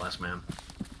should be the last man.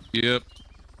 yep.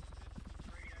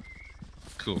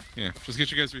 Cool. Yeah. Just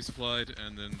get you guys resupplied,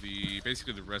 and then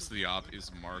basically the rest of the op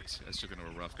is marked as taken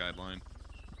a rough guideline.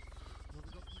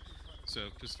 So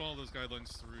just follow those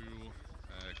guidelines through.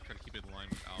 Try to keep it in line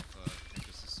with Alpha, and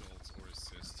just assault or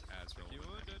assist as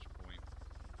relevant at each point.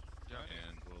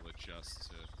 And we'll adjust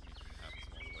to anything that happens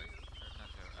along the way.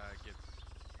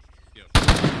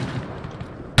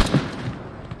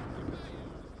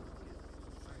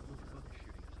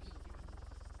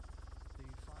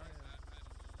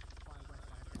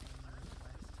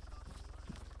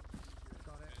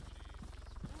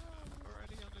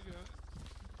 Already on the go.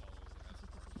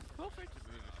 Feel free to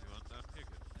move if you want. No, you're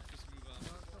good. Just move on.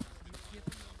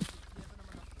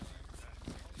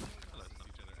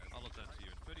 I'll attend to you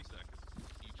in 30 seconds.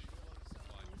 Each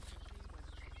supply will be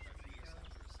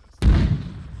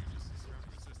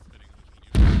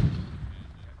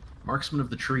Marksman of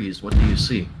the trees, what do you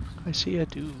see? I see a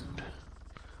dude.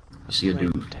 You see a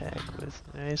dude. Tag with.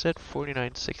 He's at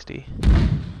 4960.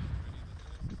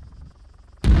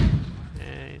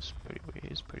 Yeah, he's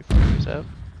pretty far ways out.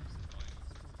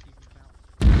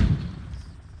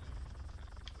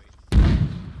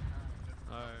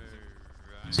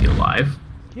 Is he alive?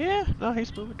 Yeah, no,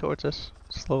 he's moving towards us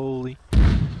slowly.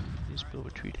 He's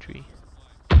moving tree to tree.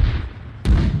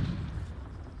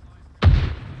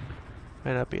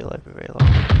 Might not be alive for very long.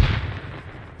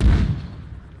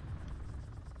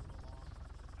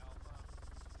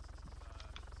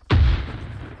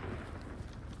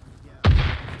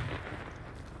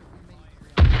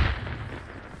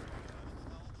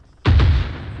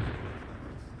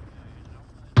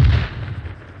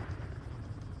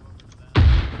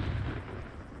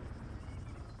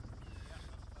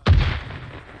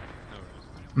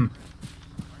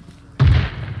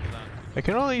 I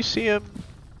can only see him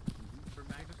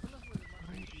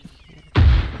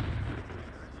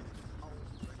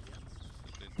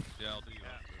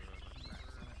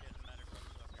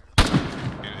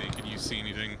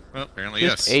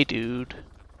Just yes. a dude.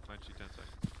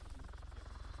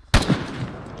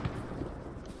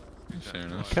 Fair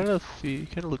enough. He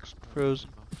kind of looks frozen.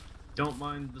 Don't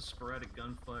mind the sporadic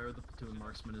gunfire. The platoon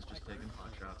marksman is just taking pot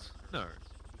shots. No.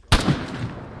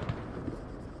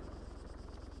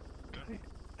 Can I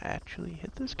actually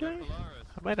hit this guy?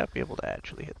 I might not be able to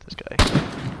actually hit this guy.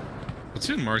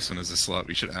 Platoon marksman is a slot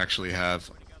we should actually have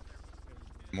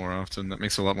more often. That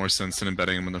makes a lot more sense than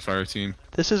embedding him in the fire team.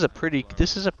 This is a pretty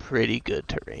good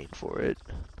terrain for it.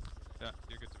 Yeah,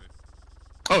 you're good to move.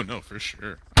 Oh no, for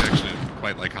sure. I actually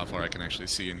quite like how far I can actually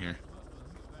see in here.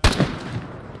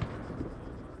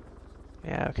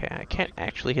 Yeah, okay, I can't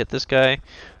actually hit this guy.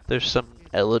 There's some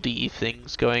LED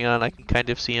things going on. I can kind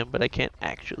of see him, but I can't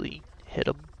actually hit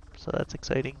him. So that's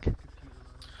exciting.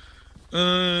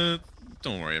 Don't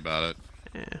worry about it.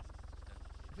 Yeah.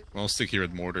 I'll stick here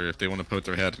with mortar. If they want to poke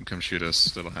their head and come shoot us,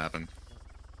 that'll happen.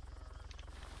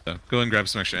 So, go and grab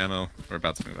some extra ammo. We're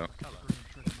about to move out.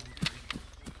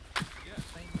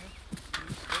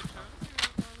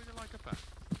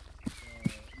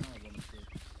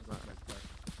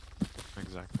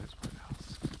 Exactly.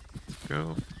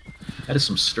 Go. That is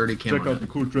some sturdy camera. Check out the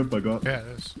cool trip I got. Yeah, it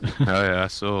is. Oh yeah,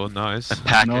 so nice.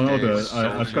 No,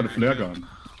 I've got a flare gun.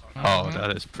 Oh,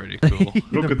 that is pretty cool.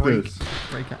 Look at this.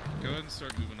 Go ahead and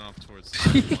start moving off towards.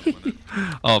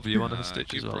 Oh, but you want a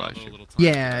stitch as well, I should.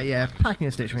 Yeah, packing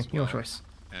a stitch me, your choice.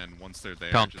 And once they're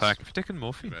there, Can't just pack. Have you taken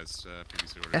morphine? as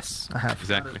previously ordered. Yes, I have.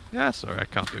 Exactly. Yeah, sorry, I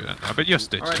can't do that now. But you're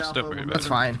stitches, don't worry about That's it.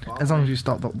 fine. As long as you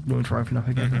stop the wound from opening up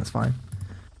again, that's fine.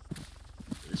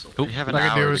 Cool. We have an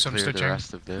hour to clear stitching. the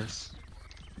rest of this.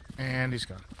 And he's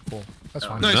gone. Cool. That's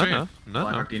fine. Nice, No.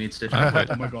 Blackhawk, do you need stitching? Oh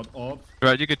my god, off.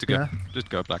 Right, you're good to go. Yeah. Just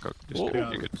go, Blackhawk. Just go.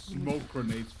 You're good. Smoke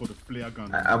grenades for the flare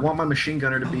gun. I want my machine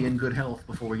gunner to be in good health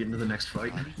before we get into the next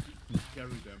fight. Carry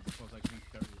them because I can't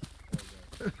carry all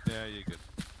that. Yeah, you're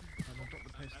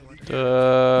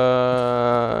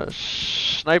good.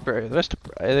 Sniper. The rest.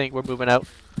 I think we're moving out.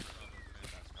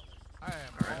 I'm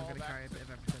gonna carry a bit of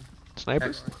everything. Sniper.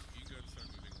 Excellent.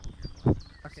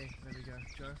 Okay, there we go.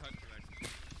 Joe.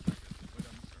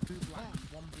 2 black,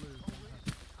 1 blue.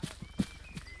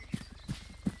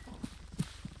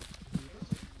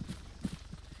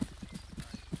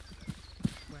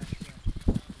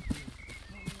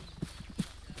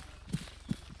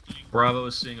 Bravo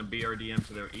is seeing a BRDM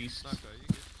to their east.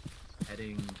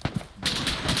 Heading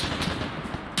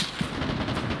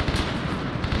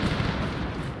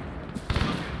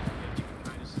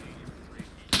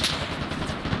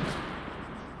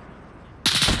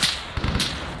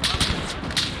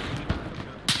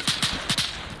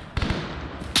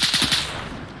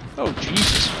Oh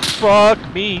Jesus!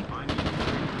 Fuck me!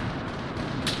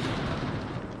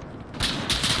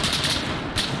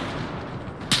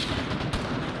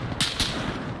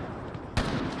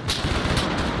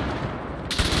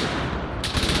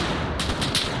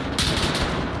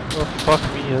 Oh fuck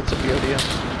me! That's a BRDM.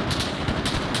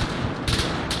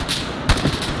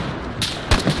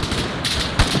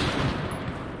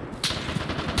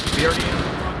 BRDM.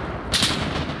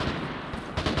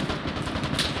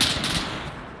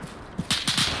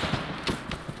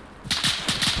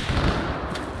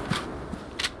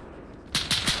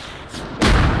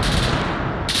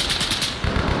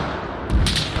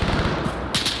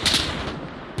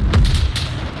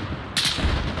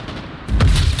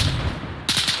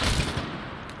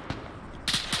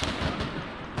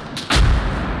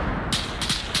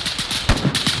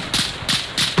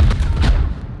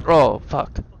 Oh fuck!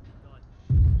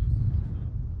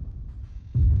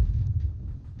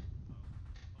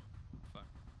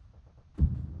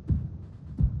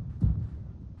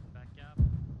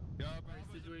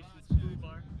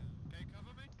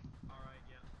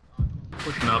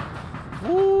 Pushing up.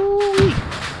 Woo!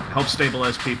 Help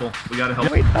stabilize people. We gotta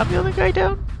help. Wait, I'm the other guy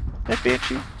down. That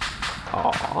Banshee.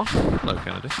 Aww. Hello,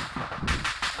 Kennedy.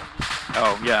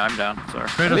 Oh, yeah, I'm down. Sorry.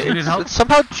 Kratos, you need help? It's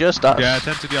somehow just us. Yeah,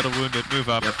 attend to the other wounded. Move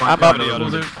up. Yeah, I'm find up. the other We'll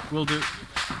do. wounded. We'll do.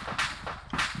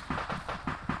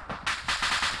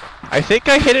 I think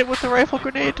I hit it with the rifle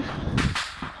grenade.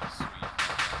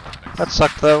 That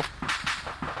sucked though.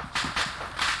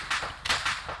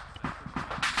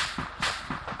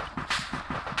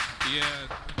 Yeah.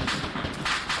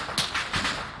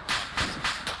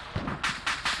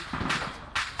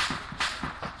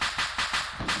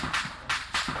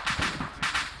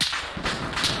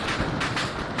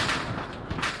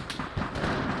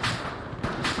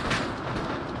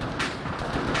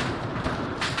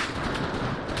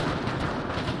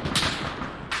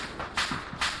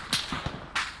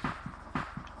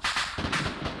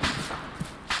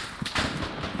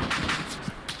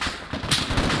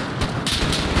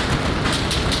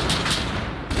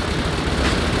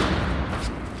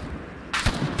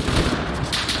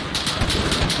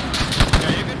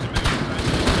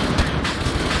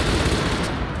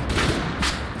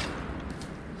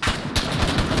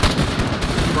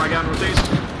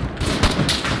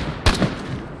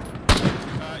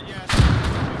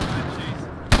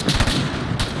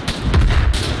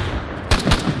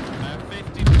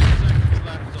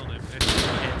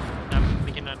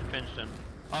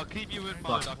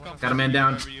 Got a man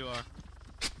down. Wherever you are.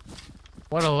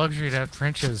 What a luxury to have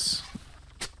trenches.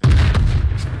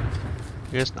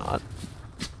 It's not.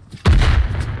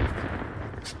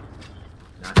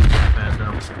 Not that bad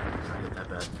though. Not that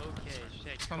bad. Okay,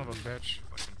 check. Son of a bitch.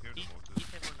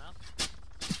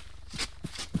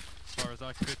 As far as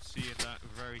I could see in that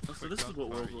very quick So this is what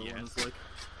World War One is like.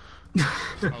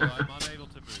 Although I'm unable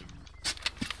to move.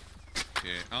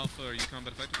 Okay, Alpha, are you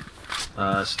combat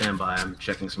effective? Stand by. I'm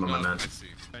checking some of my men. I see.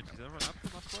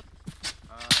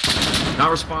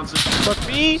 Not responsive. Fuck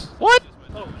me! What?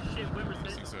 Oh shit, where was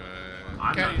this? He's,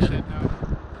 I'm Okay, not shit now.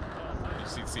 you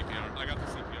see CPR. I got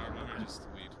the CPR. Let me just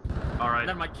lead. Alright.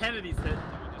 Never mind, Kennedy's hit.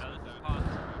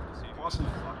 Awesome.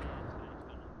 Fuck.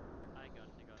 I got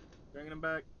it. Bringing him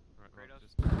back.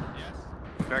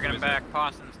 Yes. Dragging him back.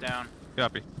 Possum's down.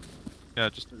 Copy. Yeah,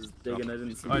 just Just digging. I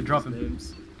didn't see Alright, these drop him.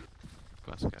 names.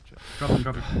 class catch it.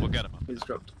 Drop him. We'll get him up. He's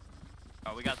dropped.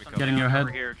 Oh, we got some Getting your over head.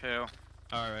 here too.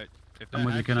 Alright. If I'm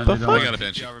with you, actually- Kennedy, don't I worry. got a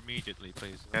bench. CPR immediately,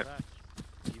 please. Yep.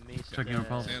 You missed Checking your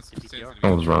pulse.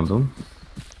 That was random.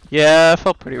 Yeah, I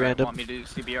felt pretty Alright, random. Want me to do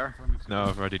CBR? No,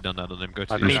 I've already done that on him. Go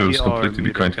to I the think it was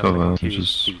completely behind cover.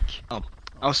 Just I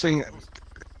was saying,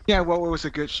 yeah, well, it was a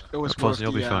good, it was Pause, worth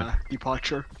you'll be fine.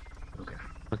 departure.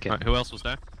 Okay. Right, who else was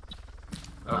there?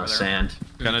 Over there. Sand.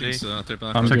 Kennedy?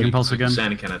 I'm checking pulse again.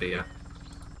 Sand and Kennedy, yeah.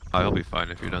 I'll be fine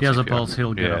if you don't. He has a CPR. pulse,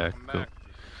 he'll get yeah, up.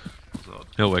 cool.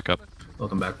 He'll wake up.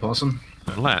 Welcome back, Possum.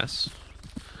 Unless...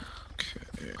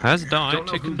 Has died Don't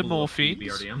know taken who the blew up the morphines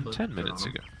BRDM, but 10 good minutes on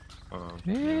ago.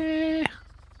 Yeah,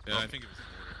 I think it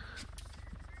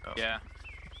was Yeah.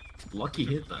 Lucky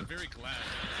hit then. I'm very glad.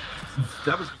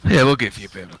 That was Yeah, we'll give you a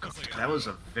bit of a contact. that was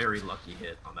a very lucky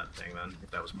hit on that thing then, if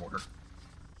that was mortar.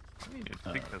 I mean,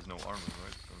 I think has no armor,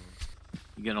 right? So...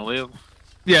 You gonna live?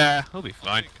 Yeah, he'll be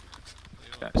fine.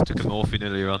 Just took a morphine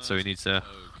earlier on, so he needs a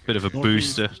bit of a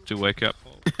booster to wake up.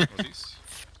 What'd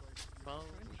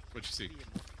you see?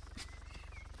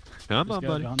 Come Just on, get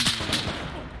buddy. down.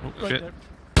 Oh, Right shit. there.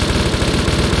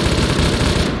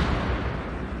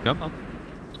 Come on.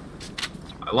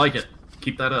 I like it.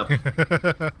 Keep that up.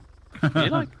 You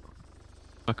like?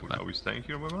 Welcome back. Are we staying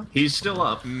here, man? He's still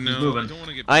up. He's No, I moving. don't want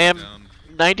to get I am down.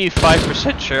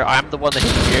 95% sure I'm the one that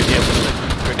hit the BRDM with the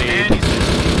And grenade. he's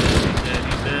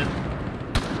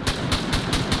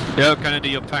dead. Yo, Kennedy,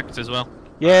 you're packed as well.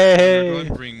 We're going Yay!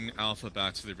 to bring Alpha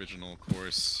back to the original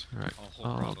course. Right. I'll hold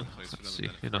Oh, Bravo in place for let's another see.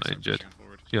 minute You're before not I start injured. pushing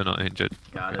forward. You're not injured.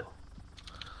 Got it.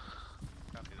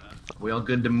 We all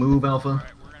good to move, Alpha?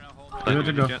 Alright, we're gonna hold Good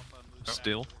to go. Yeah.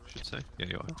 Still, should say. Yeah,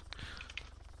 you are.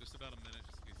 Just about a minute,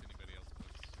 just in case anybody else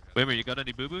wants. Wait a minute, you got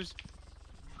any boo-boos?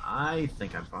 I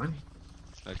think I'm fine.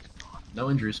 Okay. No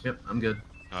injuries. Yep, I'm good.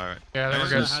 Alright. Yeah, they were Anyone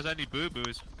good. that has any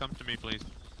boo-boos, come to me, please.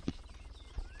 If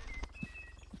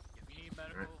you need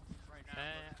medical right now,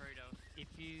 Kratos. If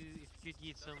you could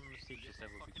get some stitches, that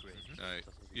would be great. Alright.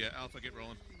 Yeah, Alpha, get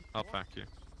rolling. I'll pack you.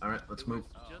 Alright, let's move.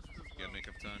 Yeah, make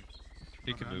up time.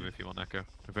 You can move if you want, Echo.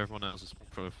 If everyone else is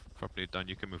properly done,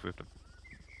 you can move with them.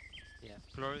 Yeah.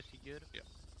 Flores, you good? Yeah.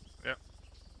 Yeah,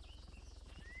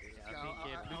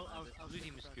 I think blue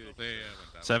team is good. They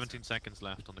went down. 17 seconds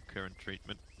left on the current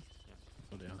treatment.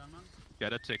 Oh, damn.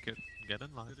 Get a ticket. Get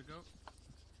in line. Good to go?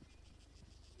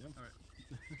 Yeah. Alright.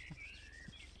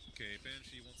 Okay,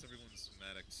 Banshee, once everyone's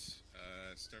medics,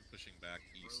 start pushing back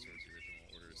east towards the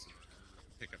original orders and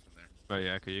pick up from there. Right,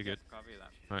 yeah, okay, you good. Copy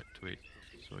that. Right, tweet.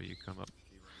 So you come up.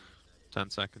 10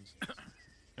 seconds.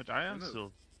 But I am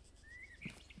still.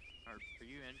 Are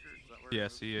you injured? Is that where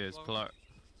Yes, he is.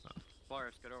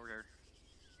 Polaris, get over here.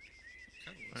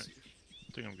 I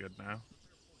think I'm good now.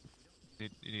 You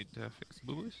need to fix the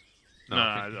boo-boos? No,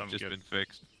 I think I'm you've just good. been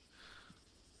fixed.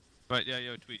 Right, yeah,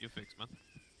 yo, tweet, you're fixed, man.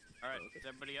 Alright, is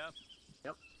everybody up?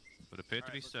 Would appear to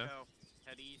Alright, be let's so. go.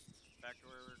 Head east, back to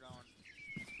where we're going.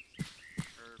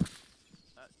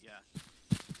 Yeah.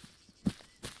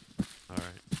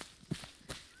 Alright.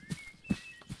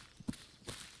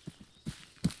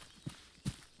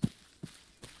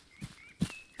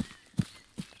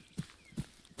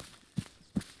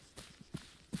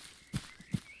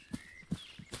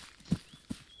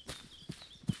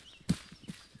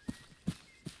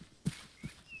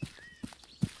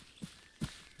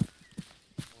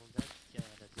 Well, that's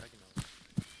the Dragonite.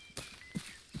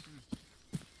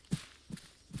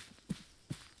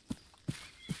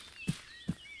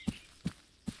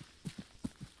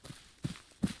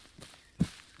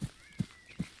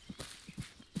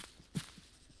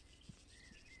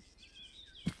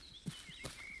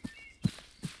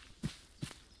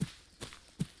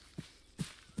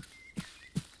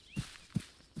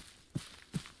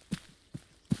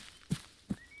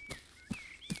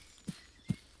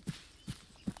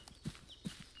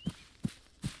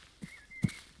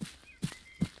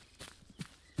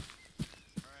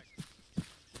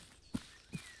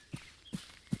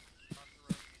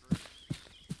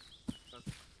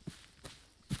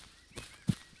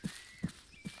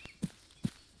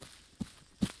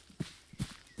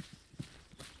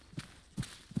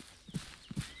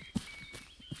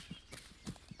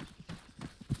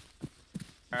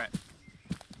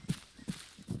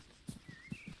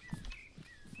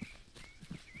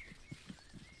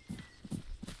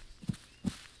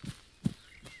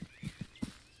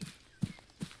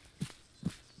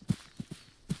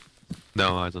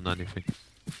 No eyes on anything.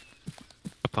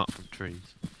 Apart from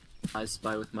trees. I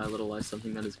spy with my little eye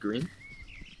something that is green.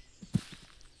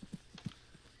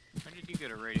 When did you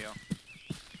get a radio?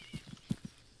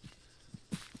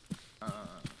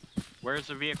 Where's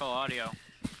the vehicle audio?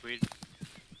 Sweet.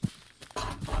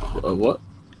 What?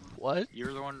 What?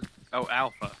 You're the one. Oh,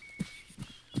 Alpha.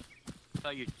 I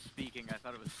thought you speaking. I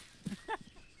thought it was.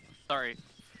 Sorry.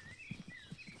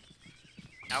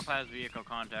 Alpha has vehicle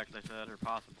contacts. I said are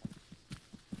possible.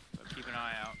 So keep an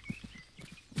eye out.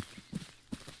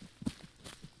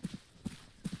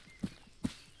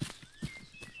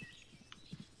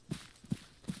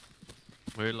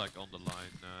 We're like on the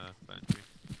line, Benji.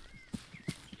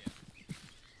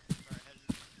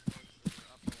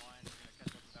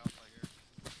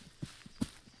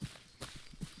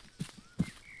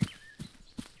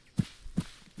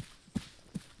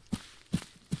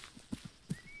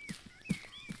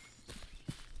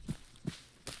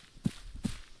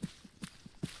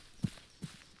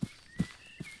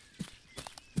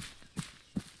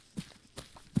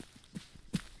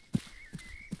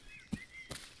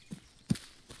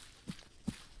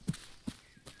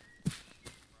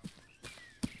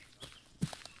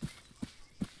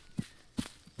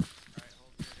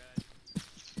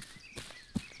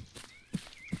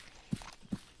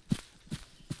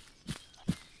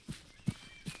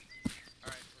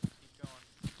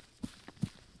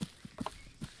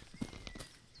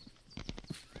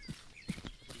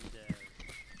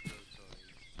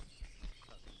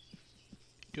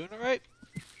 Doing alright?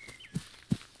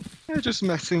 Yeah, just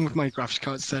messing with my graphics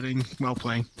card setting while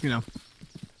playing, you know.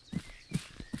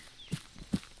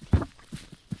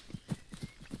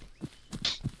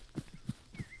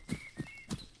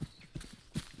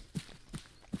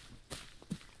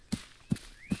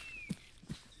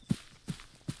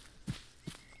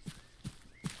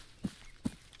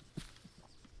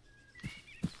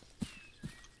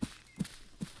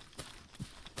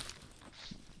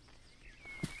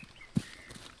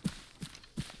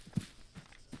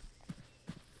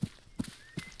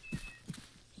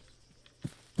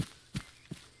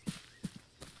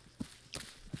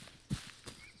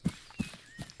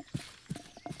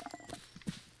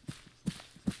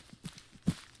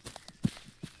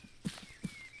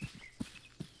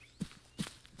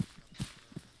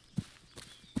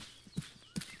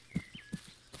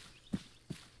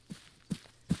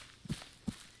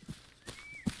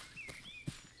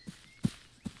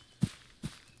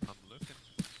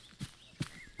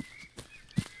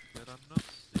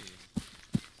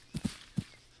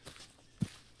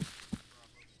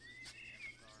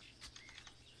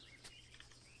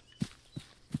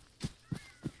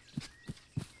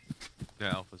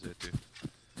 Yeah, Alpha's here too.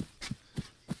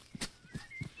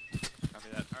 Copy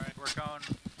that. Alright, we're going.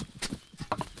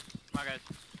 Come on, guys.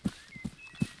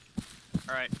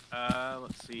 Alright,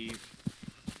 let's see.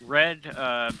 Red,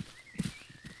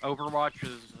 Overwatch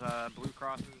is, blue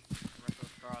crosses, the rest of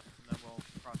us cross, and then we'll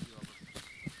cross you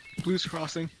over. Blues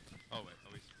crossing. Oh wait,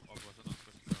 are we? Oh, was it not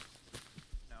supposed to cross?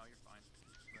 No, you're fine.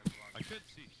 Red block. I could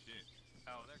see shit.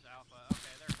 Oh, there's Alpha.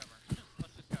 Okay, they're covering.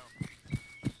 Let's just go.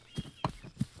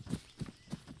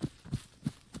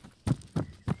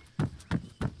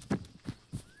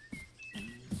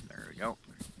 There we go.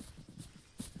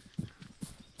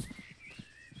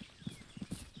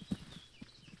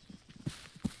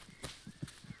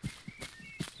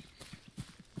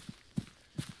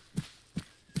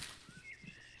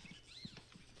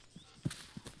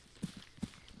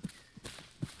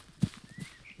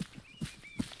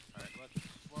 Alright, let's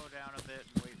slow down a bit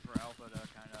and wait for Alpha to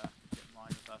kind of get in line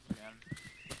with us again.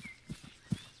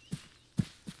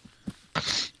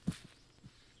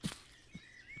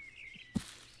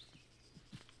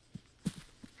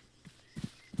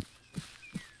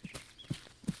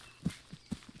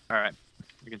 Alright,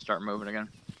 we can start moving again.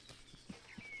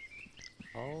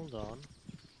 Hold on.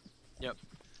 Yep.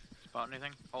 Spot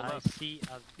anything? Hold I up. see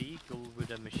a vehicle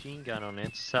with a machine gun on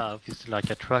it. South is like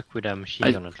a truck with a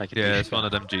machine gun on it, like a Yeah, push it's one gun.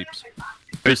 of them jeeps.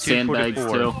 There's sandbags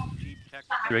 244. too.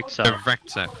 Direct south. Direct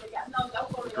south.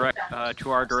 Direct,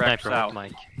 to our direct Sniper, south.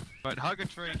 Mike. Right, hug a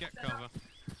tree, get cover.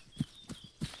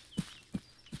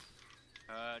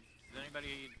 Does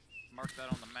anybody mark that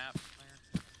on the map there?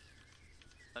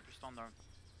 Is that just on the...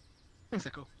 One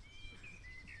second.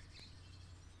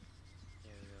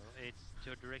 There we go. It's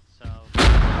to direct south.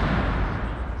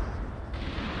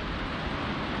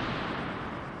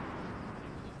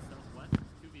 Southwest,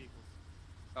 2 vehicles.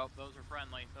 Oh, those are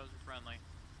friendly. Those are friendly.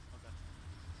 Okay.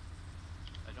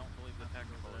 I don't believe the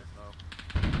technical is, though.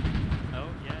 Oh,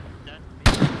 yeah, that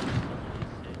vehicle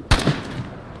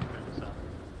is south.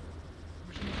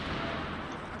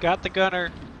 Got the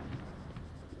gunner.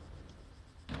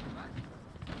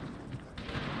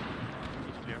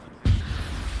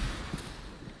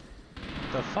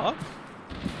 fuck?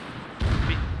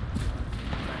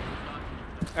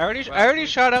 I already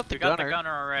shot out the gunner. You got gunner. the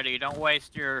gunner already. Don't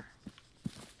waste your.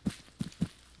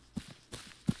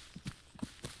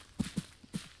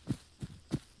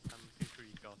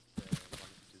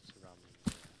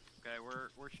 Okay,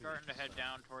 we're starting to head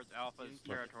down towards Alpha's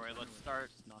territory. Let's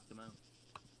start. Knock them out.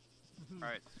 All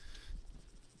right.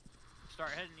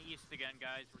 Start heading east again,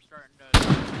 guys. We're starting to.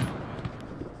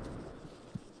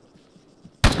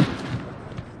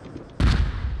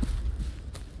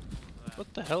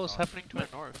 What the hell is happening to our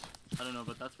north? I don't know,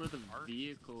 but that's where the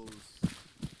vehicles,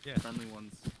 friendly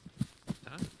ones.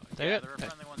 Yeah, there are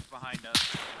friendly ones behind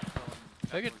us.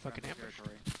 They're getting fucking ambushed.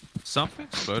 Something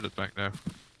exploded back there.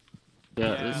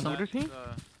 Yeah, there's some. No, mortar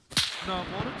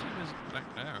team isn't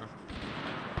back there.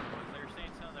 They're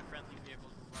saying some of the friendly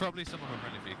vehicles. Probably some of our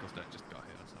friendly vehicles that just got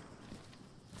hit or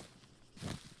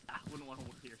something. I wouldn't want to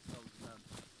work here.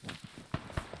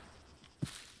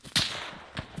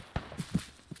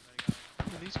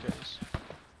 Who are these guys?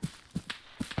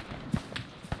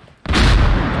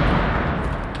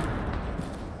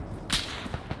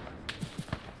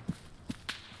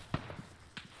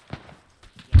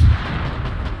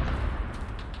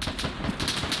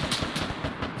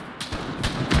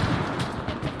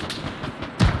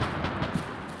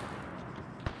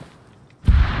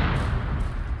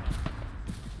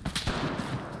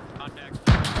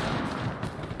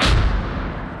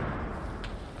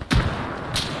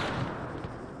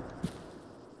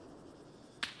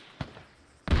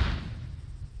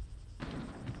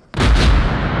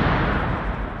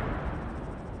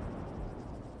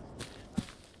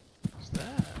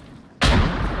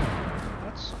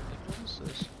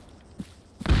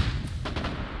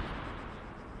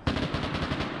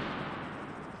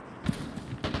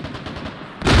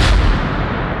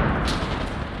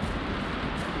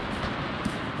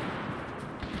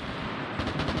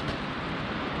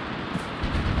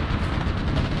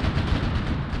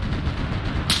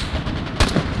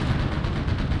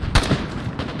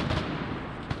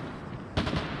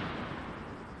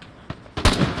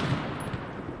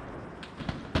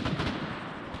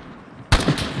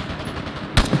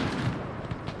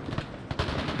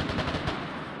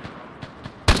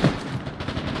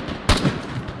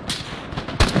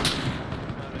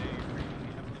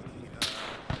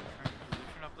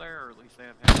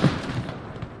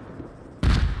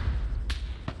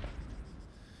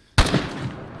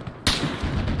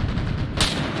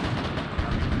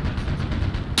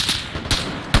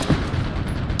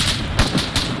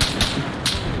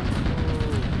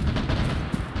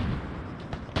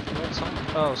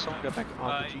 Oh, someone got back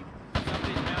on the Jeep.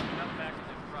 Somebody's mounting up back in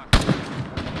the truck.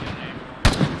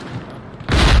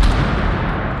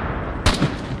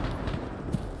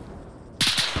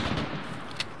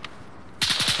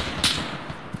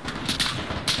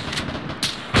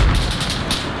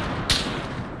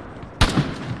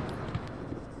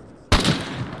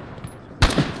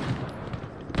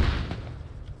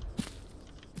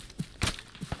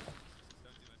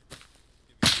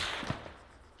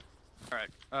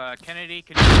 Alright, Kennedy,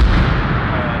 can you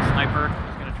sniper?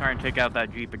 He's gonna try and take out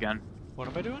that Jeep again. What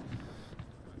am I doing?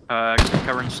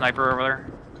 Covering sniper over there.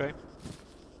 Okay.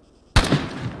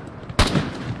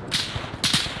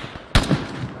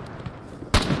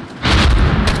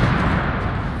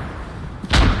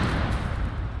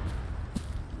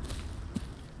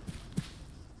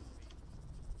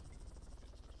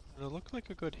 It looked like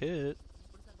a good hit.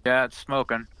 Yeah, it's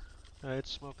smoking.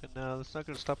 It's smoking now. That's not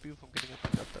gonna stop you from getting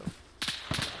up and up though.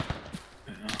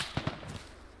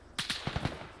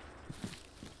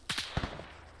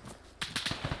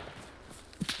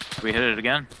 We hit it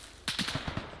again.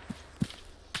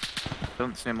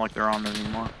 Doesn't seem like they're on it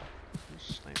anymore.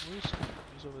 Where's Sniper?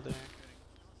 He's over there.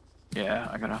 Yeah,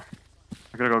 I gotta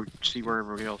go see where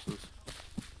everybody else is.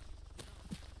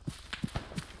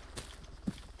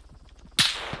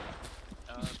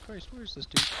 Jesus Christ, where's this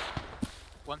dude?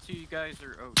 Once you guys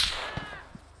are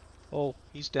Oh,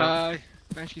 he's down.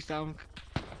 Banshee's down.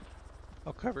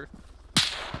 I'll cover.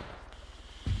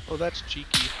 Oh, that's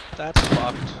cheeky. That's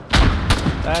fucked.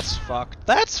 That's fucked.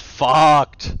 That's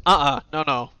fucked! No.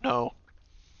 No.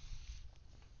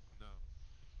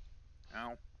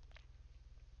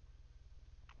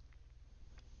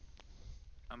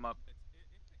 I'm up.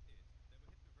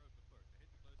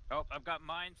 Oh, I've got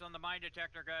mines on the mine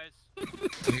detector, guys.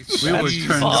 We were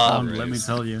turned on, let me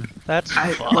tell you. That's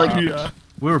fucked.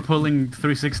 We were pulling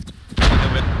 360.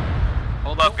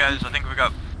 Hold up, guys. I think we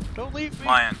got Don't leave me.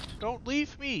 lions. Don't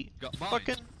leave me. Got mine.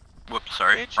 Fucking. Whoops,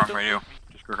 sorry. Bitch, Wrong don't radio. leave me.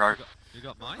 Disregard. You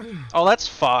got mine? Oh, that's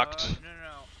fucked. No.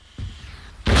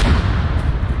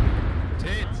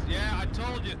 Tits, yeah, I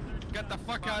told you. Get the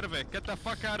fuck out of it! Get the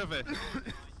fuck out of it!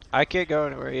 I can't go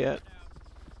anywhere yet.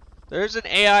 There's an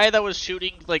AI that was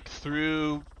shooting like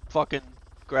through fucking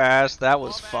grass. That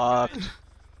was fucked. If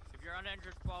you're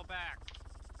uninjured, fall back.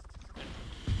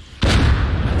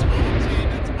 That's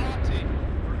Artie!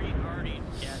 Already.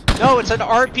 No, it's an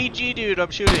RPG dude.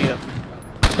 I'm shooting him.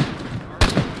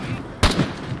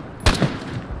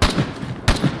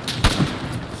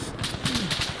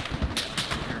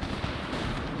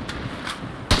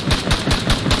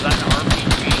 Is that an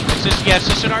RPG? It's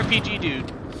just an RPG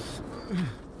dude.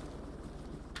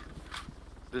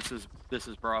 This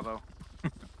is Bravo.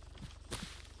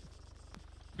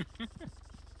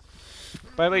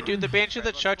 By the way, dude, the banshee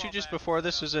that shot you just before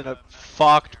this was in a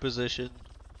fucked position.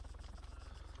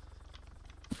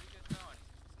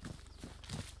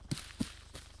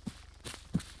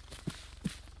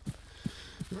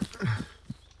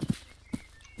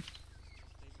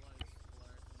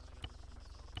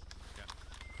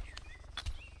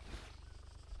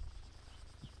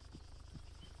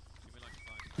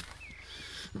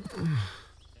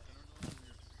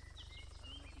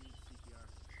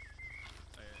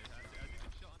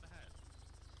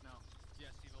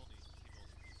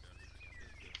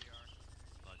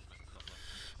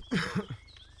 Give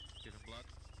him blood.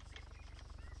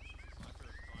 Sniper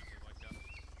is fine, they wiped out.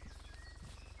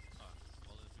 Ah,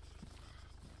 well,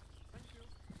 thank you.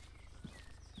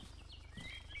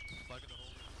 Plug in the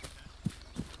hole.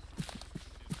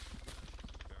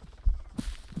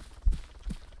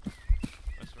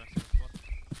 Let's rest the squad.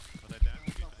 Are they down?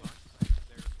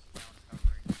 They're down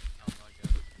covering outside.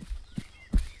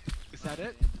 Is that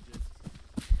it?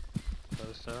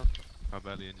 Close so. How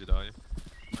badly injured are you?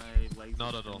 My legs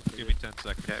Not are at all. kinda Give me faded. 10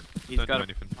 seconds. Okay, he's Don't got do a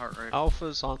anything. heart rate.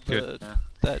 Alpha's on the Good.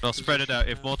 that. No, spread it out.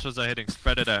 If mortars are hitting,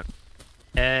 spread it out.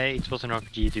 It was an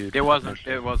RPG, dude. It wasn't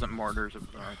mortars, it was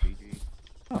an RPG.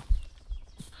 Oh.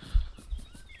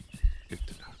 Good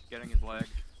to know. Getting his leg.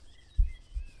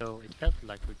 So it felt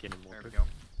like we're getting more. There we go.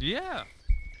 Yeah!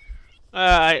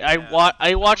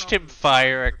 I watched him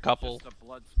fire a couple. Just a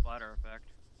blood splatter effect.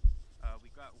 We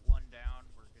got one down.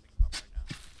 We're getting him up right now.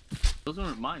 Those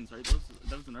weren't mines, right?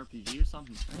 That was an RPG or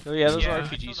something. Right? Oh yeah, those Yeah, are I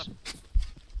RPGs.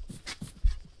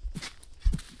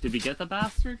 Did we get the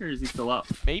bastard, or is he still up?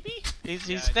 Maybe? He's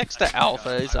Yeah, next I to think Alpha.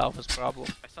 so. He's Alpha's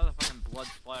problem. I saw the fucking blood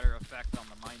splatter effect on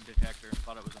the mine detector and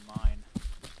thought it was a mine.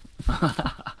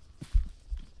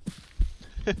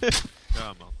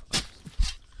 Come on.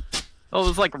 Oh, it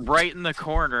was like right in the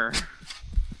corner.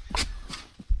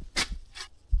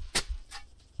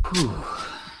 Whew.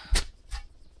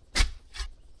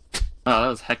 Oh, that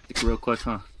was hectic real quick,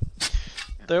 huh?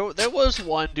 There was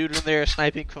one dude in there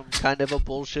sniping from kind of a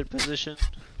bullshit position.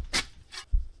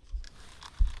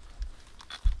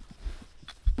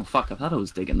 Oh, fuck, I thought I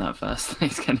was digging that fast.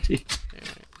 Thanks, Kennedy.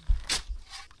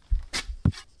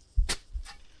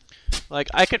 Like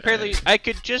I could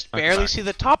just barely see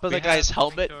the top of the guy's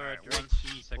helmet.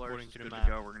 According to the map.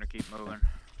 We're gonna keep moving.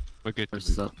 We're good.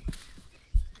 Versus up.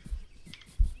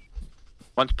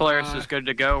 Once Polaris is good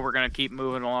to go, we're gonna keep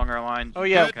moving along our lines. Oh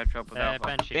yeah. Catch up with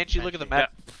Alpha. Banshee, look at the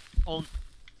map. On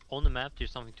the map,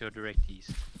 there's something to a direct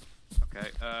east. Okay.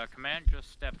 Command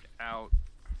just stepped out.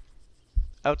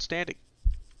 Outstanding.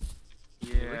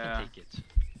 Yeah. We can take it.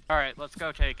 All right, let's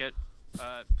go take it.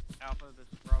 Alpha, this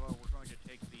is Bravo. We're going to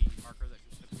take the marker that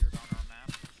just appeared on our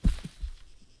map.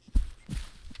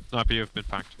 Sniper, you've been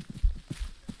packed.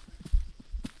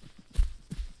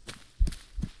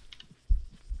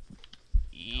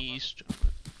 East. We're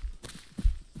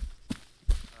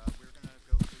gonna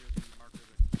go clear the marker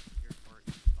that appeared for it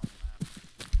on the map.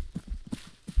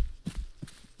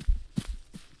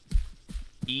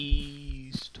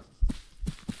 East.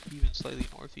 Even slightly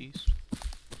northeast.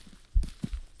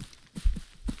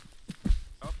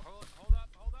 Oh, hold up,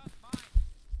 mine.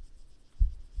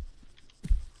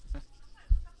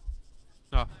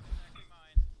 No.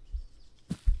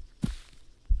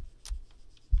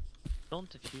 Don't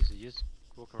defuse it, just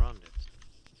walk around it.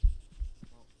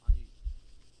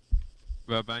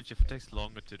 Well, Banshee, if it takes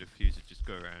longer to defuse it, just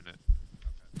go around it.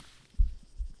 Okay.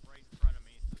 Right in front of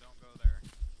me, so don't go there.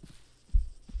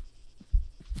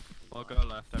 I'll go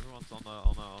left. Everyone's on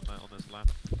this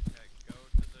left. Okay, go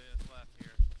to the left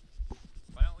here.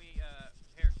 Why don't we,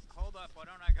 here, hold up, why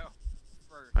don't I go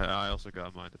first? I also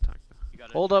got a mine to tank there. You got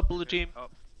it. Hold up, blue team. Oh,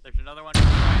 there's another one to the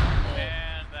right,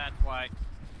 and that's why.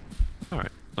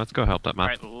 Alright, let's go help that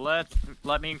man. Alright,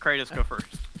 let me and Kratos go first.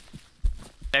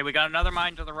 Okay, we got another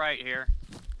mine to the right here.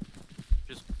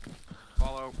 Just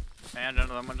follow, and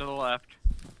another one to the left.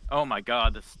 Oh my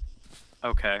god, this...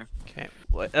 Okay. Okay,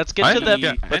 let's get to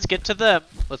them. Let's get to them.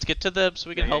 Let's get to them so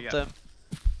we can help them.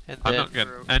 And I'm then not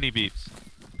getting any beeps.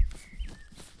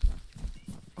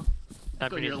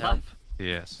 Sniper your needs left. help.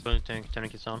 Yes. Going to turn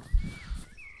is on.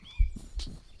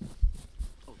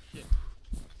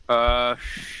 Oh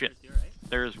shit. Shit. You alright?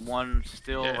 There's one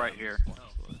still Yeah. right here.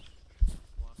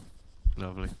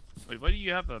 Lovely. Wait, why do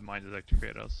you have a mine detector,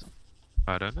 Kratos?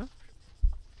 I don't know.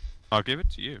 I'll give it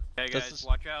to you. Hey This guys, is-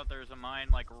 watch out! There's a mine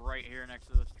like right here next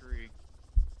to this tree.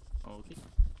 Okay.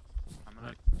 I'm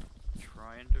gonna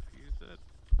try and defuse it.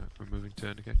 Removing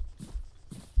tourniquet.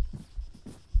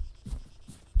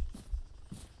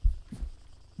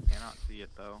 Cannot see it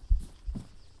though.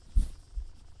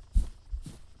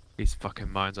 These fucking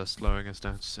mines are slowing us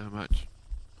down so much.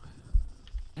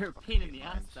 You're a pain in the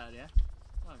ass, Dad, yeah?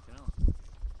 Fucking hell.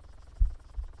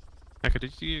 Eka,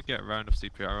 did you get a round of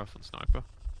CPR off on Sniper?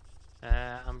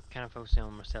 I'm kind of focusing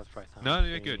on myself right now. No,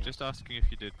 you're good. Just asking if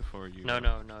you did before you... No,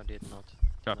 I did not.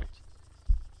 Copy.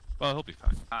 Well, he'll be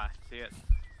fine. Ah, see it.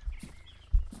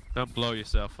 Don't blow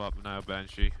yourself up now,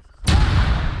 Banshee.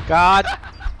 God!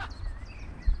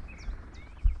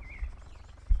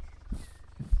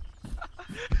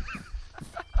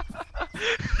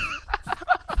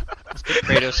 Let's get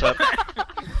Kratos up.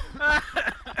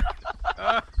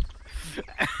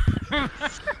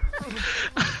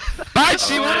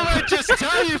 Banshee, what did I just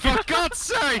tell you, for God's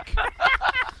sake?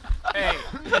 Hey,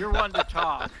 you're one to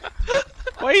talk.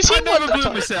 Why is he I one never to blew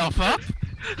talk? myself up.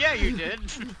 Yeah, you did.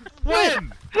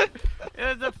 When?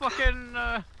 The fucking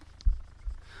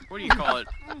what do you call it?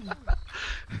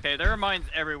 Okay, there are mines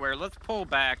everywhere. Let's pull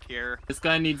back here. This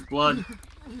guy needs blood.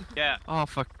 Yeah. Oh,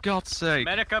 for God's sake.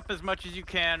 Medic up as much as you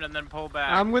can and then pull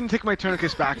back. I'm going to take my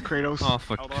tourniquets back, Kratos. Oh,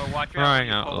 for Although watch out. crying when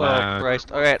you out pull loud. back. Oh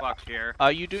Christ! All right. Fuck here.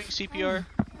 Are you doing CPR,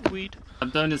 Tweed?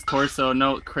 I've done his torso.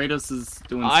 No, Kratos is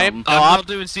doing I'm something. I'm I'm not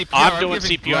doing CPR. I'm doing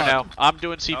giving CPR blood. now. I'm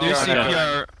doing CPR Do Oh, now.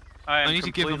 CPR. I am I need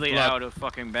to give him completely blood. out of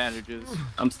fucking bandages.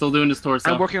 I'm still doing his torso.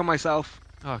 I'm working on myself.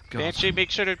 Oh, God. Banshee, make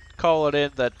sure to call it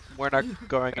in that we're not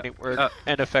going anywhere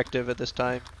ineffective at this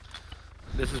time.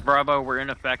 This is Bravo. We're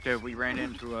ineffective. We ran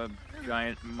into a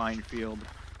giant minefield.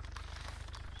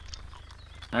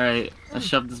 Alright, I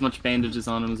shoved as much bandages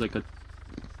on him as I could.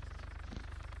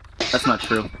 That's not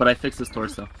true, but I fixed his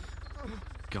torso.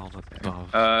 God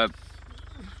above.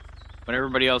 When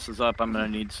everybody else is up, I'm gonna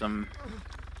need some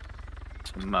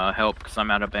help because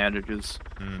I'm out of bandages.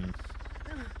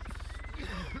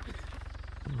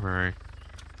 Alright.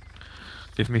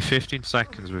 Give me 15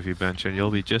 seconds with you, Bench, and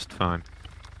you'll be just fine.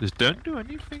 Just don't do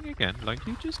anything again, like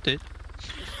you just did.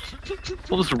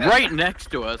 Well, it's right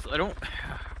next to us. I don't.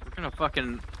 We're gonna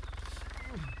fucking.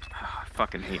 I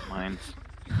fucking hate mines.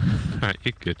 Alright,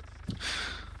 you're good.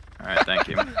 Alright, thank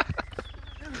you.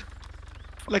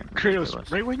 Like,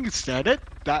 Kratos, right when you said it,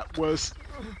 that was...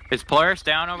 Is Polaris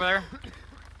down over there?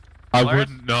 I Polaris?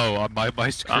 wouldn't know. My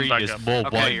screen back is up. more Okay,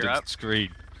 wide you're than up. screen.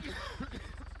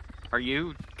 Are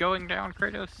you going down,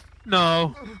 Kratos?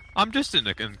 No, I'm just in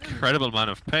an incredible amount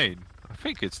of pain. I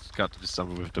think it's got to do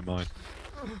something with the mine.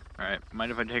 Alright,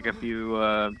 mind if I take a few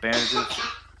bandages?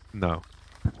 No.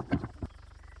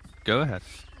 Go ahead.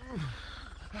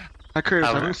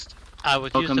 Kratos, I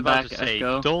was just Welcome about back, to say,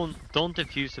 Echo. don't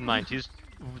defuse the mine. Just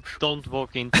don't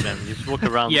walk into them. Just walk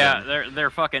around Yeah, them. they're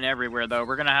fucking everywhere though.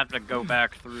 We're gonna have to go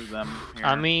back through them. Here.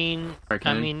 I mean,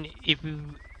 Okay. if we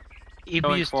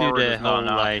Going just do forward the is not whole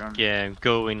an like option.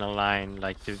 go in a line,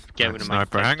 like to get with the mine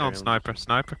Sniper, hang on, detector.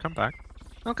 Sniper, come back.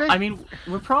 Okay. I mean,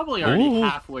 we're probably already Ooh.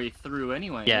 halfway through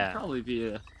anyway. Yeah. It'd probably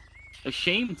be a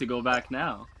shame to go back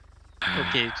now.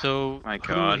 Okay, so My who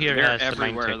God, here they're has the mine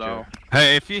everywhere detector? though.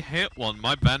 Hey, if you hit one,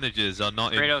 my bandages are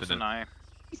not Kratos infinite. and I.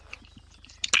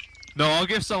 No, I'll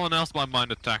give someone else my mine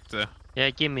detector. Yeah,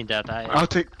 give me that. I'll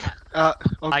take...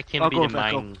 I can I'll be go the with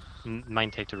Echo. mine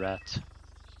detector rat.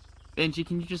 Benji,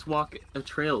 can you just walk a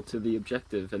trail to the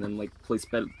objective and then like place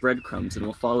breadcrumbs and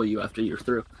we'll follow you after you're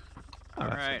through? Oh,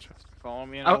 that's Alright, interesting. follow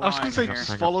me in I a was gonna say, line just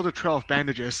here. follow the trail of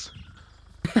bandages.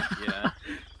 Yeah.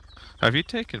 Have you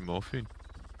taken morphine?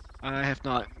 I have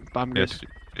not, but I'm good.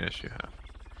 Yes, you have.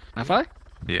 Have I?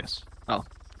 Yes. Oh.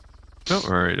 Don't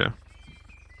worry though.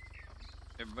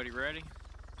 Everybody ready?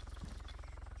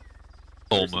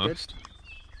 Almost.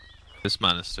 This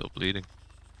man is still bleeding.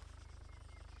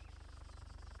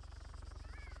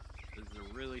 This is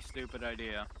a really stupid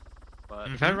idea, but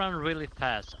If I run really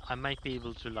fast, I might be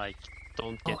able to like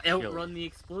don't get killed. Outrun the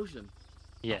explosion.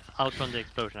 Yeah, outrun the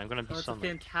explosion. I'm gonna be Oh, that's a summoned.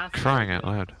 fantastic Crying idea.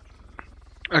 out loud.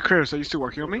 Kratos, are you still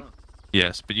working on me?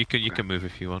 Yes, but you can move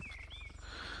if you want.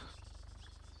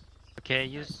 Okay,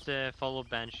 just follow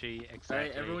Banshee exactly.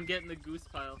 Alright, everyone get in the goose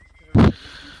pile.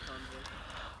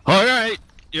 Alright,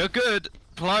 you're good.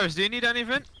 Polaris, do you need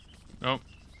anything? Nope.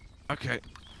 Okay.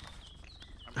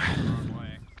 I'm going the wrong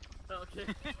way.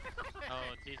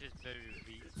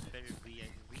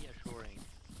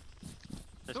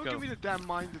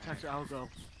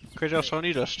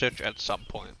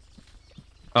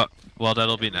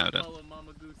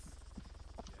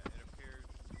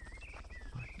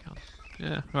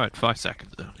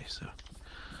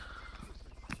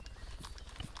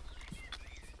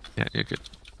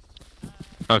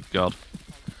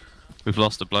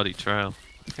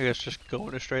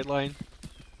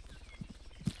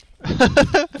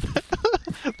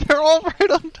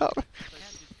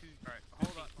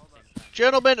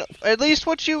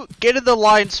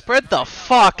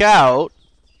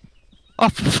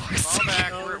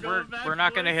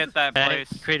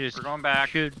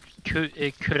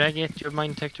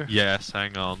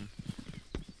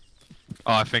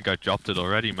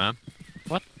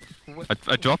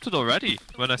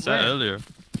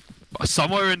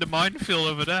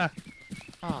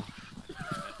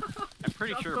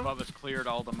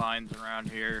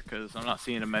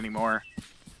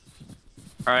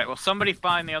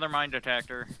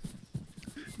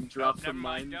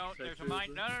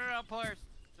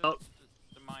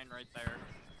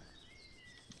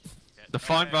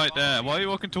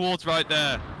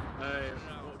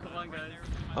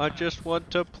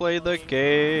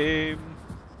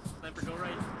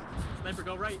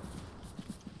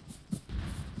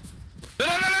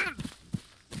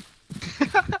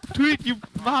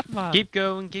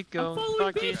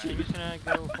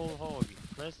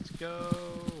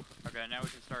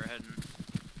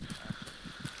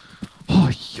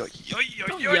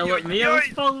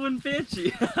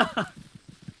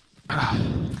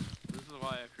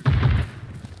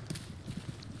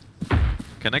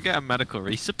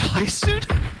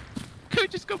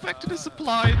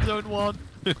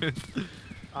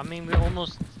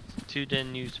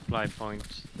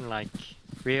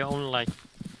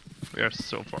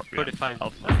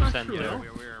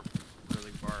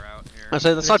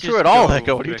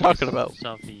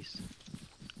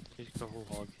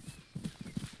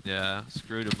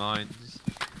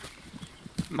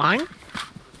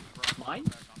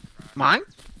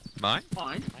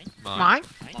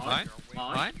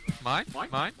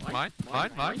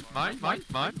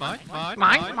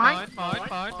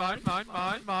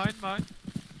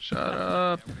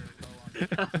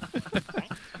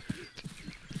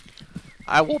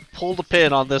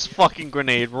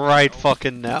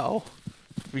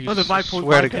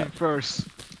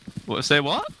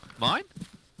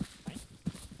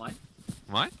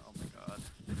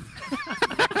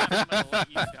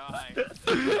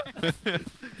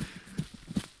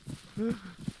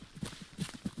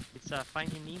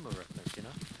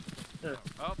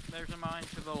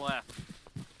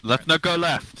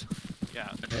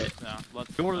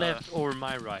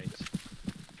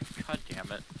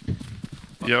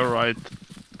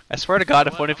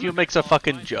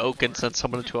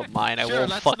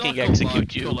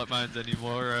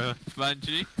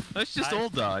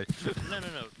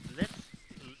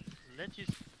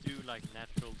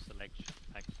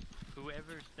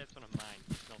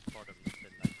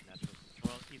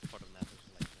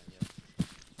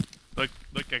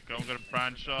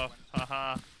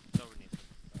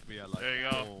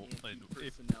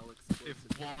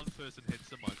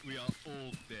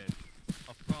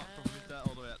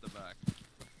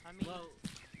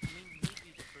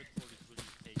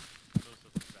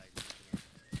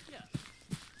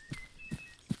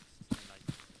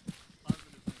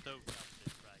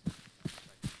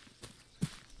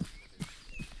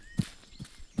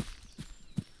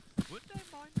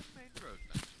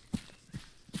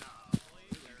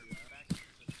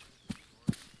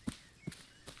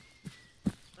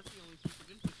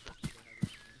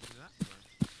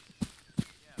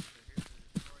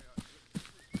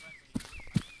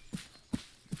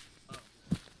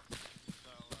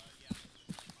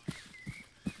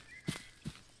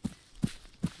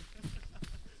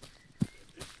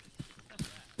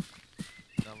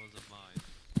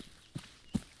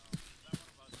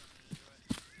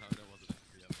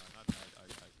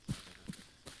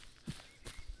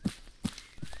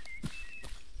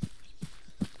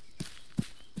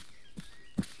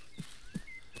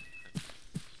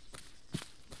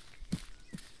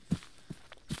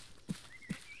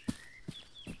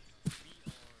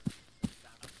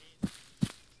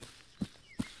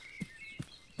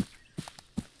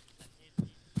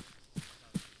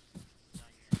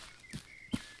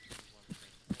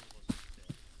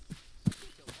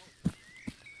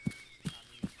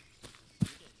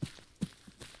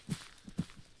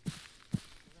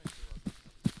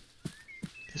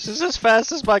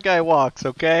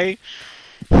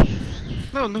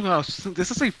 No.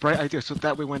 This is a bright idea, so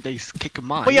that way when they kick a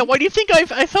mine. Oh yeah, why do you think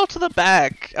I fell to the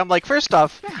back? I'm like, first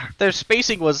off, their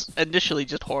spacing was initially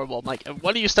just horrible. I'm like,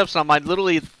 one of you steps on mine,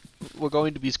 literally, we're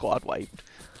going to be squad wiped.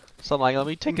 So I'm like, let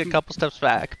me take a couple steps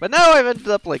back. But now I've ended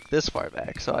up like this far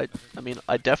back, so I mean,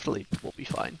 I definitely will be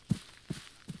fine.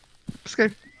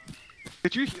 Okay.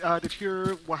 Did you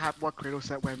hear what Kratos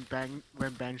said when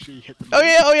Banshee hit the?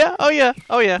 Oh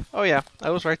yeah. I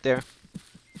was right there.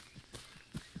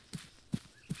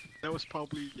 That was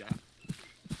probably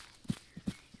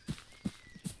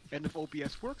And if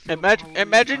OBS works,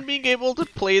 Imagine being able to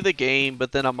play the game,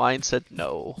 but then a mine said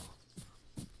no.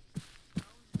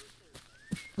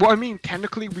 Well, I mean,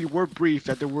 technically we were briefed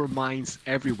that there were mines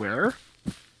everywhere.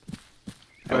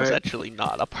 I was actually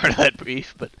not a part of that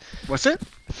brief, but... Was it?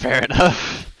 Fair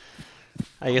enough.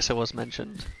 I guess it was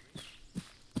mentioned.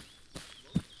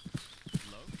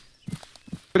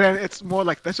 But then it's more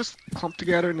like, let's just clump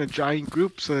together in a giant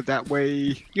group so that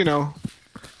way, you know,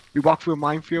 we walk through a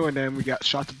minefield and then we get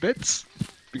shot to bits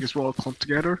because we're all clumped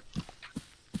together.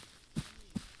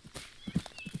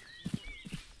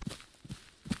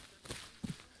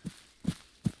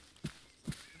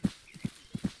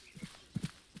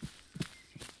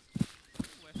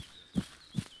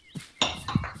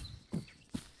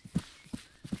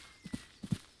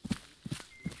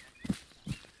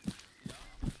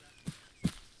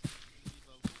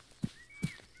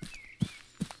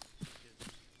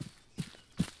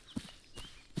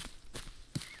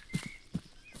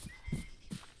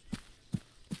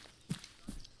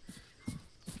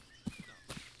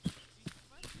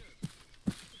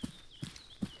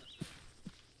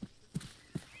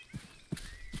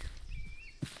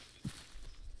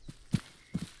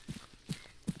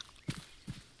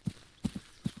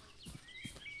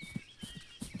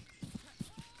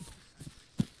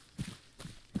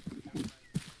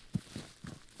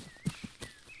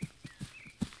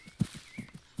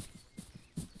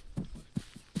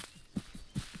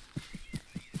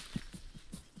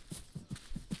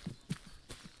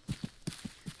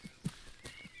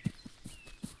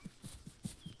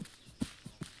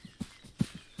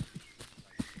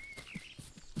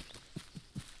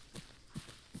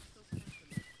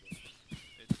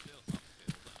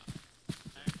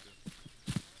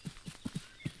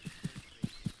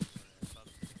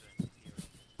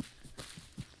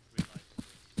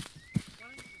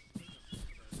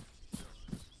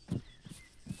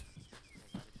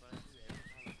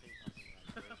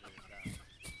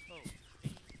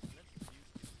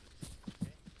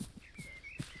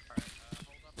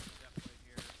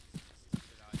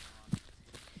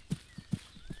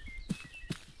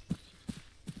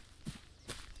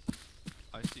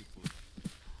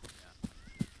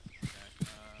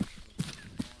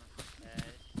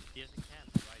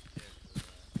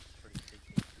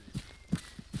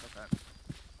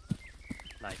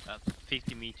 Like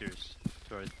 50 meters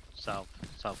toward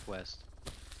southwest.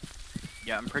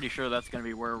 Yeah, I'm pretty sure that's gonna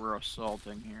be where we're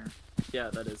assaulting here.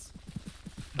 Yeah, that is.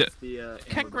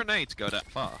 Can grenades go that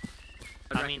far?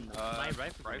 I mean, my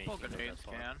rifle grenades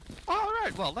can.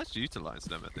 Alright, well, let's utilize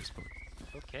them at this point.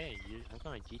 Okay, I'm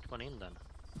gonna yeet one in then.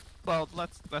 Well,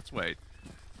 let's wait.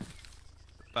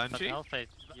 Banshee? But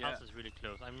Alpha's really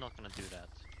close. I'm not gonna do that.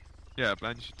 Yeah,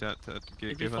 Banshee,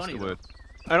 give us the word.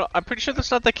 I'm pretty sure that's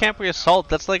not the camp we assault.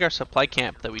 That's like our supply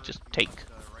camp that we just take.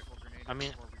 I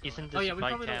mean, isn't the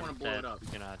supply camp that we're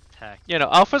gonna attack? You know,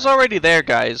 Alpha's already there,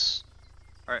 guys.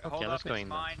 Alright, okay, hold let's up, go it's in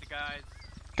mined, guys.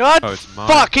 God Oh,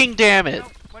 fucking damn it!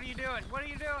 No, what are you doing? What are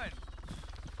you doing?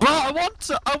 Well, I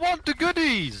want the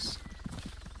goodies!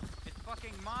 It's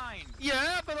fucking mine.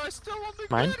 Yeah, but I still want the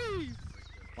Mine? goodies!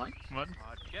 What?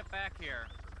 Get back here.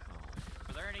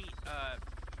 Are there any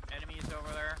enemies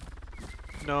over there?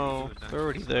 No, they're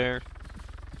already there.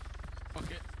 Fuck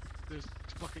it.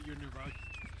 Fuck it, you're new, bro.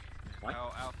 What?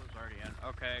 Oh, Alpha's already in.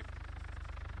 Okay.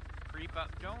 Creep up.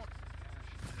 Don't.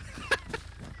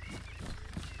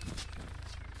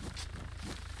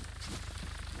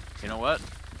 You know what?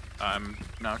 I'm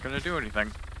not gonna do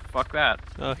anything. Fuck that.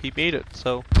 Oh, he made it,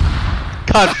 so...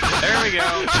 God! There we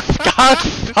go! God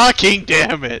fucking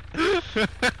damn it!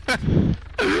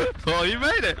 Well, you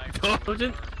made it! Oh,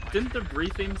 didn't the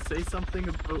briefing say something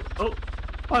about... Oh!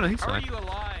 Oh, no, he's How are fine. you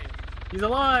alive? He's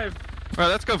alive! Right,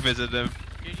 let's go visit him.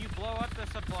 Did you blow up the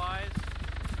supplies?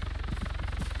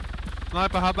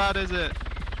 Sniper, how bad is it?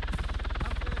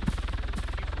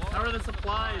 How are the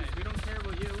supplies? We don't care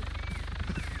about you.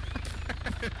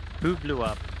 Who blew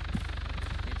up?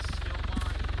 It's still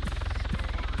mine.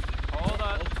 Hold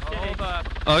up. Okay. Hold up.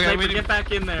 Okay, Sniper, we need, get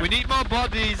back in there. we need more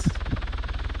bodies.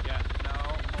 Yeah, no,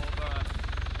 hold up.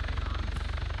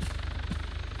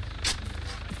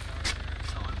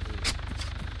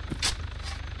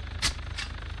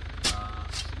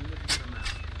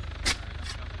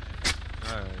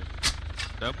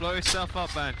 blow yourself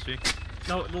up, Banshee.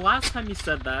 No, the last time you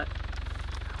said that.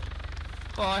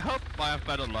 Well, I hope I have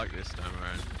better luck this time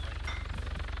around.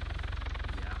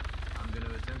 Yeah, I'm gonna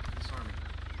attempt to disarm him.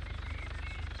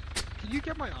 Can you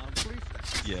get my arm, please?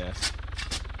 Thanks. Yes.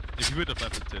 If you would have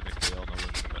left the tourniquet on, I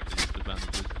wouldn't have had these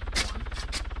advantages.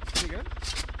 Say again?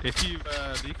 If you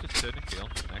leave the tourniquet on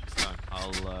for next time,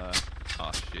 I'll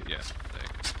oh shit, yeah.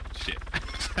 Shit.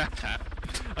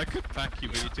 I could pack you,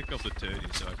 but you took off the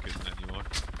tourniquet, so I couldn't anymore.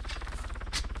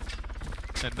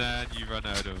 And then you run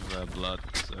out of blood,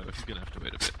 so you're gonna have to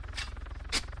wait a bit.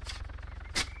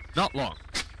 Not long.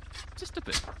 Just a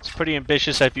bit. It's pretty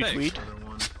ambitious if you Thanks. tweet.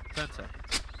 10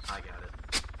 seconds. I got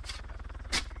it.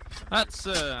 That's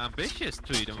ambitious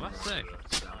tweet, I must say.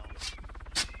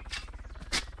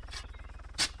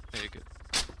 Very good.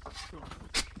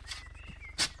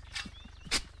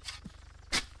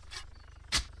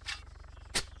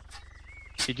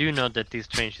 You do know that this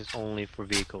range is only for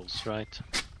vehicles, right?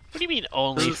 What do you mean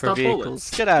only Those for stop vehicles?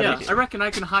 bullets. Get out Yeah, of here. I reckon I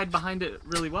can hide behind it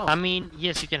really well. I mean,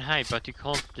 yes, you can hide, but you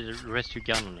can't rest your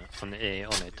gun on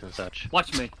it and such.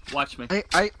 Watch me, watch me.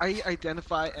 I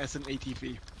identify as an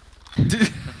ATV.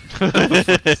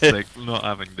 For sake, not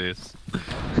having this.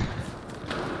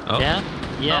 Oh. Yeah,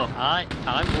 yeah. Oh.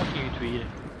 I'm watching you tweet.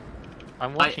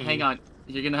 I'm watching. Hang on,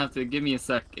 you're gonna have to give me a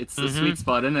sec. It's the Mhm. sweet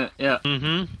spot, isn't it? Yeah.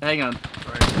 Hang on.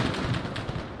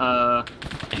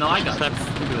 No, I got Slap.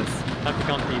 this. Look at this. That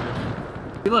can't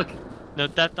even. Hey, look. No,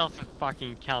 that doesn't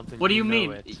fucking count. What do you know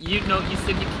mean? it. You know, you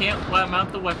said you can't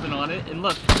mount the weapon on it, and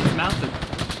look, it's mounted.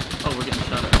 Oh, we're getting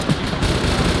shot at.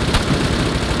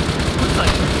 Looks like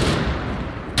it.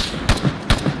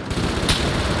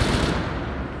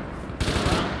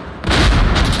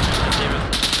 There is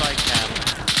a spike cam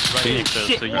right Holy next to us,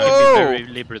 shit. so you Whoa. can be very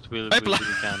liberal with your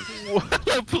guns.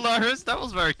 Hello, Polaris, that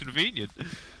was very convenient.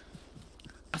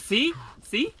 See?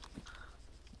 See?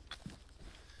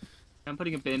 I'm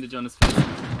putting a bandage on his face.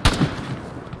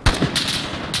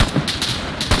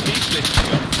 He's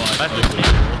lifting up 5 That's over.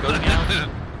 okay. Go down.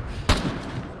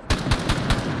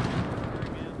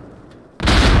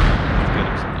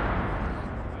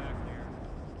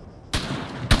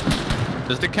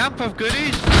 Does the camp have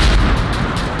goodies?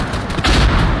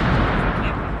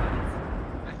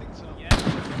 I think so. Yeah,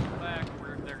 go back.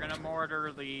 They're gonna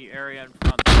mortar the area in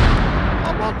front.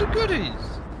 I want the goodies.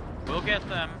 We'll get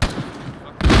them.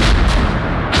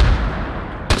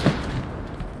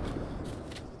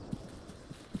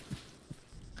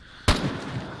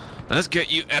 Let's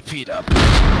get you epied up.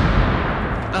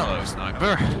 Hello,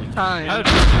 sniper. Hi. How do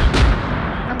you do?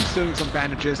 I'm stealing some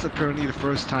bandages. Apparently the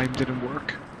first time didn't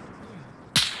work.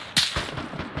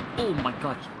 Oh my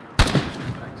god.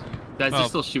 Guys, Well, they're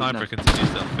still shooting sniper us. continues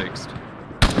self-fixed.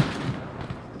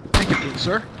 Thank you, good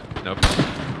sir. No problem.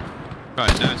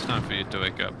 Right, now it's time for you to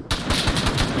wake up.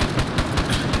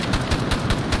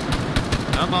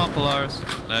 Come on, Polaris.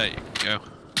 There you go.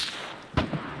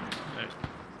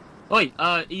 Oi,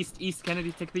 east,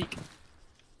 Kennedy, take a peek.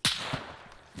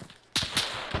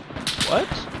 What?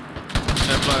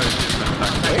 No, Polaris is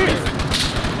back.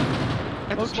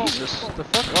 Where? Oh Jesus! The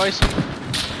fuck? Oh, I see.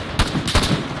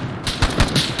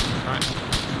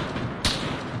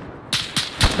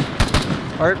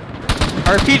 Right.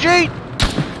 RPG!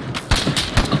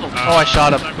 Oh, I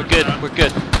shot him. We're good. We're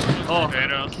good. Oh,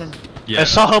 Potatoes. Yeah. I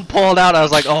saw him pull it out. I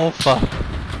was like, oh fuck.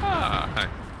 Ah, hey.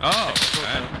 Oh,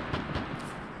 okay.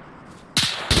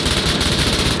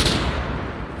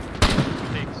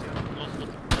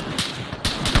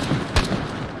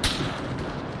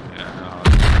 Yeah, no.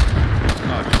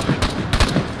 Oh,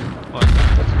 what?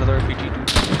 That's another RPG, dude.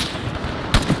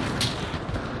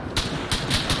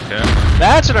 Yeah.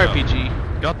 That's an Oh.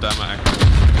 RPG. God damn it.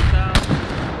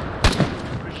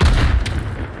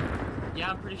 yeah,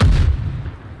 I'm pretty sure.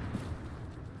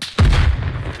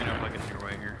 Let me know if I get your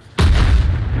way here.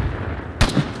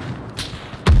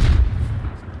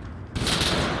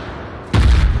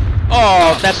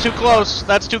 Oh, that's too close.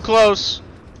 That's too close.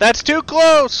 That's too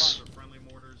close.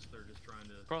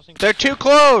 Crossing. They're too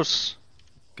close.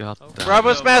 God damn.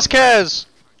 Bravos Vasquez.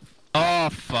 Oh,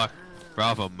 fuck.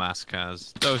 Bravo,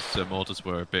 Mascaz. Those mortars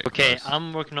were a bit Okay, close.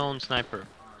 I'm working on sniper.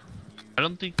 I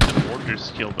don't think the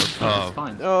mortars killed us. Oh. It's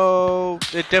fine. Oh,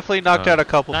 it definitely knocked out a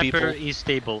couple Sniper people. is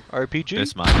stable. RPG?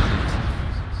 This man.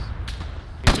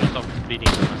 You can stop bleeding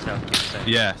on myself. Keep safe.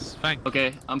 Yes, thank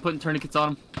Okay, I'm putting tourniquets on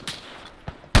him.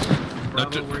 No,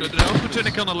 don't put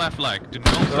tourniquet on the left leg. Do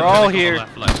not put They're all tourniquet here. on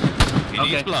the left leg. He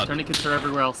Okay, needs blood. tourniquets are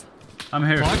everywhere else. I'm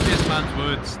here. Plug this man's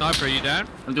wounds. Sniper, are you down?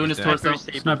 I'm doing He's his down.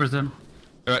 torso. Sniper's in.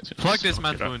 Alright, plug this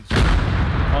man's it up. wounds.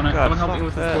 On it. God, Someone help me fuck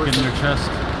with his that. Get in torso. your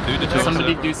chest. Do the Does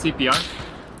somebody torso. do CPR?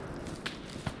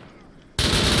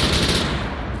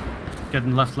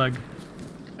 Getting left leg.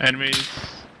 Enemies.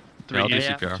 Yeah, I'll do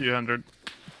 3 CPR. 200.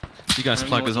 You guys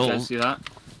plug his hole. See that?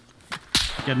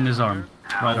 Getting his arm.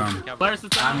 Right arm. Players,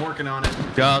 it's I'm working on it.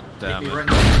 God damn Hit me it. right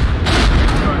now.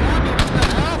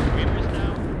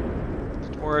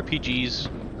 More RPGs.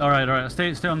 Alright.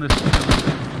 Stay on this.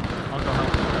 I'll go help.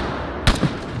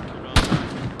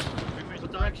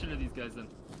 What direction are these guys in?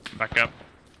 Back up.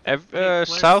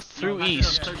 South through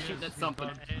east. Start shooting at something.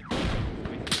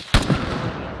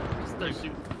 Start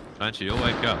shooting. Banshee, you'll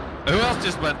wake up. Who else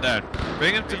just went down?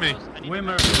 Bring him to me.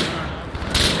 Wimmer.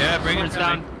 Yeah, bring him It's to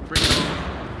down. me. Bring it over.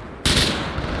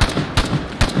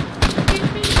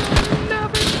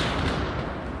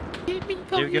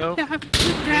 Here we go.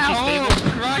 Oh,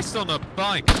 Christ on a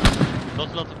bike.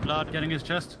 Lots of blood. Getting his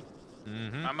chest.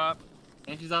 Mm-hmm. I'm up.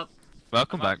 Angie's up.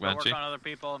 Welcome I'm back, up. I'll Banshee. work on other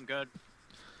people. I'm good.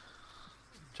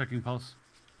 Checking pulse.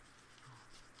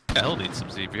 Hell needs some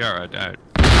CPR, I doubt.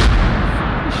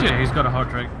 Yeah, he's got a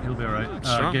heart rate. He'll be alright.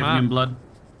 Strong Gave man. him blood.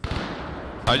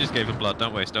 I just gave him blood.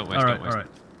 Don't waste, don't waste, don't waste. Alright.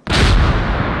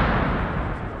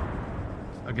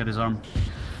 I'll get his arm.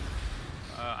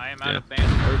 I am out of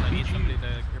bandages. I need somebody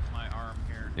to grip my arm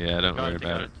here. Yeah, don't worry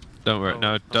about it. Don't worry.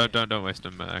 No, don't waste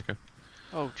him, Echo.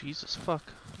 Oh Jesus, fuck.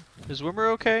 Is Wimmer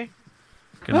okay?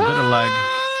 Getting a bit of lag.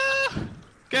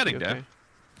 Getting Okay. there.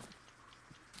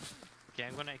 Okay,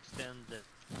 I'm gonna extend the.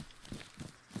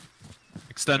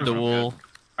 Extend the wall.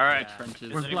 All right. Yeah. Trenches.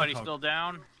 Is Where's anybody Blackhawk? still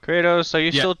down? Kratos, are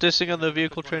you Yeah. still dissing on the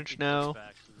vehicle trench now?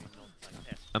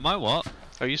 Am I what?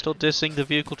 Are you still dissing the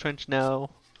vehicle trench now?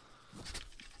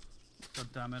 God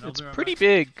damn it. It's pretty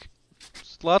big.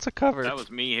 It's lots of cover. That was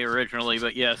me originally,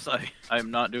 but yes, I'm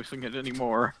not doing it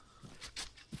anymore.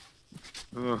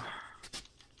 Ugh.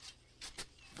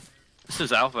 This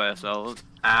is Alpha SL.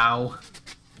 Ow.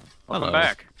 Welcome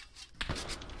back.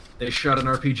 They shot an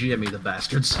RPG at me, the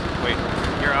bastards. Wait,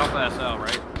 you're Alpha SL,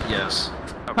 right? Yes.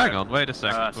 Okay. Hang on, wait a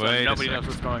second. So wait a nobody knows second.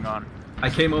 what's going on. I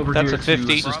came over That's here a to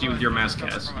 50. assist you with your mass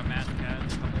cast. From a mass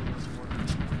cast, a couple of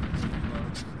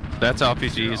us were- That's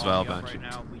RPG We're as all well, up Banshee.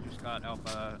 Right now. We just got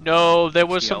Alpha. No, there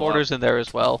was some PL up. orders in there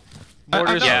as well. I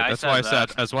Mortars. know, Yeah, I that's said why I that.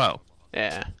 said as well.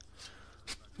 Yeah.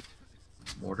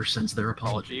 Mortar sends their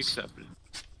Apology apologies. accepted.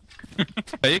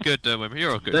 Hey, you're good, Wimmer.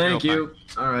 You're all good. Thank You're all you.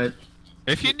 Alright. fine.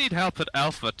 If you need help at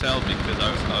Alpha, tell me, because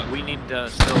I was We need to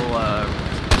still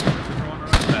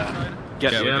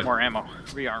get Yeah, we do. more ammo.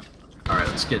 Rearm. Alright,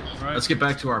 let's get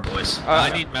back to our boys.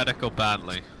 I need medical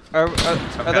badly. Are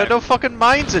there no fucking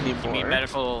mines You need anymore?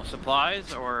 medical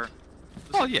supplies or?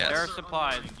 Oh, yes. There are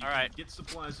supplies. All right. Get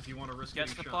supplies if you want to risk Get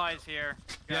getting supplies here,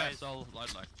 guys. Yes,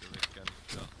 I'd like to risk getting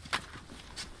shot.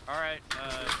 All right,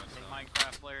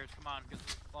 Minecraft players, come on, get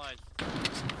some supplies.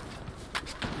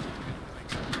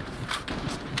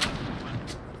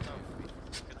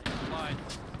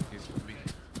 Get some supplies.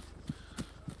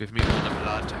 Give me all the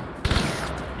blood.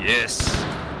 Yes,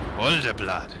 all the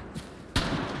blood.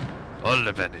 All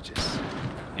the bandages.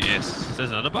 Yes. There's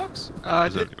another box?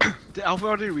 Did Alpha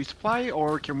already resupply,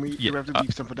 or can we? Do we have to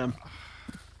leave some for them?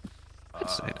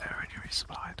 Let's say there when you're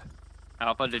resupplied.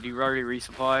 Alpha, did you already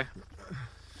resupply?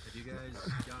 Have you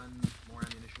guys gotten more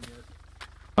ammunition yet?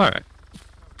 Alright.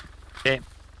 Okay.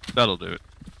 That'll do it.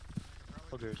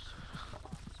 Orders.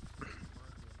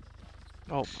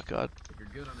 Oh my god. If you're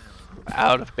good on ammo. I'm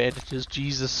out of bandages,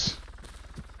 Jesus.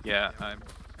 Yeah, I'm.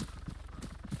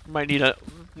 Might need a.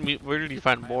 Where did you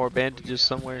find more bandages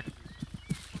somewhere?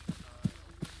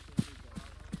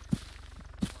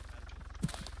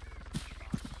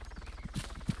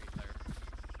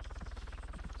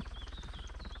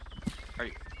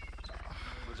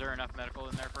 Was there enough medical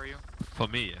in there for you? For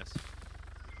me, yes.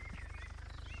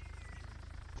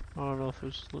 I don't know if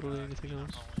there's literally anything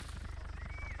else.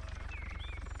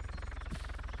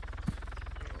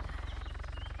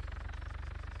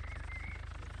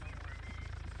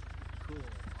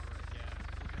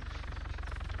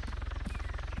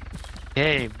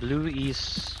 Okay, blue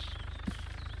is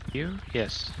here?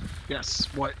 Yes. Yes.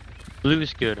 What? Blue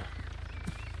is good.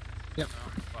 Yep.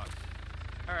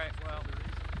 Alright, well,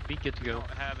 We get to we go. don't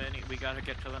have any. We gotta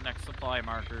get to the next supply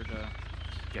marker to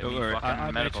get Don't me worry, fucking I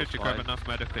made medical sure to grab supplies. enough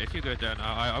medical. If you go down,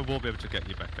 I will be able to get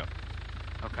you back up.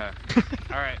 Okay.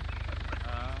 Alright.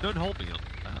 Don't hold me on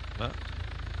that, but...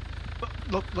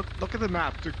 Look at the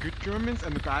map. The good Germans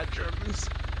and the bad Germans.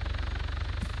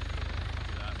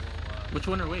 Which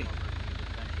one are we?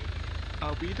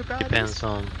 Are we the bad? Depends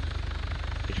on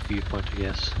which viewpoint, I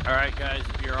guess. Alright, guys,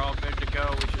 if you're all good to go,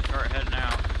 we should start heading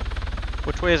out.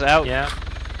 Which way is out? Yeah.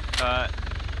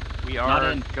 We Not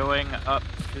are in. going up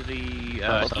to the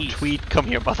east. Tweet, come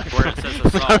here, Where it motherfucker. says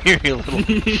Come assault. here, you little.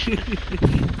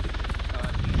 Command.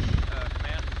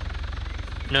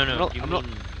 No, I'm not- you I'm mean not-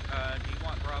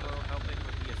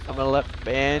 I'm gonna let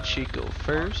Banshee go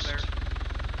first,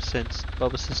 since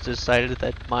Bubba's has decided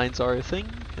that mines are a thing,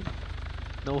 and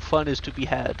no fun is to be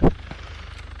had.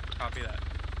 Copy that.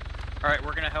 Alright,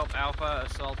 we're gonna help Alpha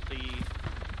assault the...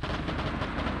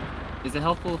 Is it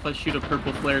helpful if I shoot a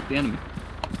purple flare at the enemy?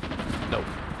 No.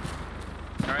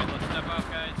 Alright, let's step up,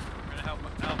 guys. We're gonna help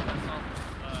Alpha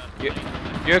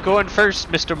assault You're going first,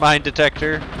 Mr. Mine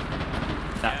Detector.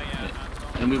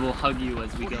 And we will hug you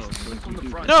as we go.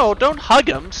 No, don't hug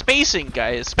him. Spacing,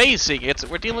 guys. Spacing.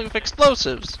 We're dealing with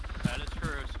explosives. That is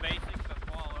true. Spacing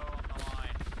to follow on the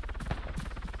line.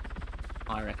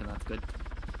 Oh, I reckon that's good.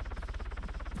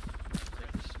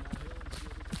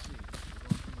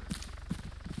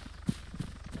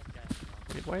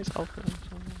 Wait, why is Alpha?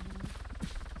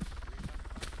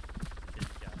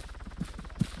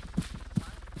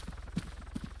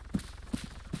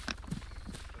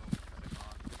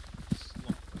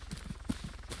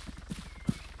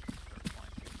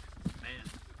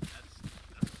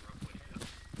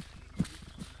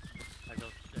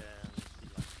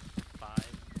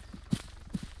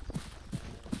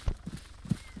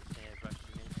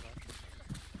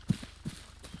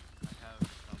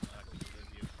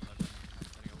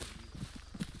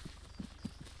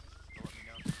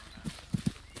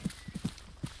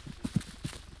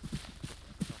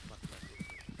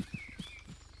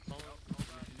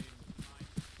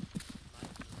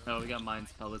 Oh, we got mines,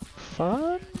 fellas.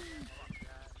 Fun?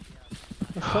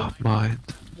 Fun? Mind.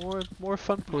 More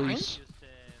fun, please.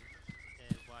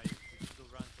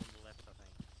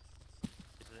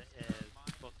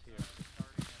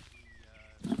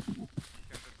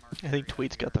 I think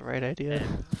Tweet's got the right idea.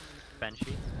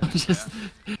 Banshee.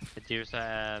 There's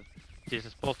a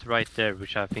spot right there,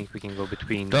 which I think we can go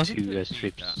between two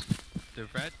strips. The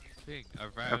red thing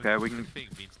around Okay, we can. the thing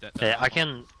means that I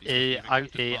can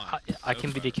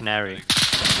be the canary.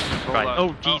 Right.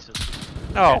 Oh Jesus.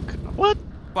 Oh, what?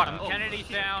 Fuck. Kennedy's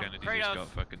down. Kennedy Kratos. just got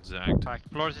fucking zagged. Right,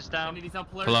 Polaris is down. Kennedy's down,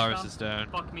 Polaris is down.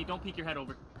 Fuck me, don't peek your head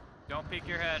over. Don't peek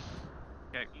your head.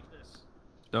 Okay. Eat this.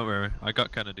 Don't worry, I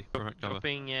got Kennedy. Correct cover.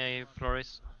 Dropping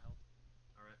Polaris.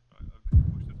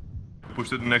 Push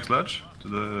to the next ledge? To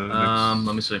the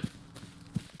Let me see.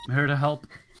 I'm here to help.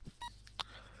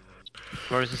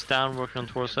 Polaris is down, working on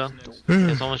torso.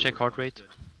 Can someone check heart rate?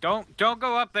 Don't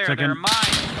go up there. Second. They're mine.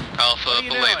 Alpha,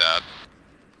 belay that.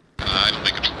 I don't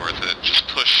think it's worth it. Just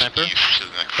push Sniper? east to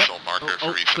the next little marker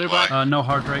for resupply. No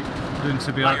heart rate. Doing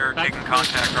CPR. We're taking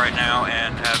contact right now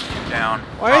and have you down.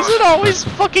 Why is it always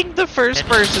fucking the first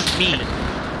versus me?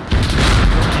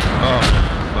 Oh.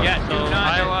 Yeah, do So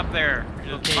not go up there.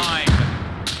 It's mine.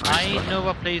 I know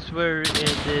a place where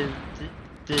the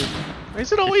Why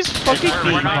is it always fucking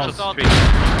me? We're not assaulting.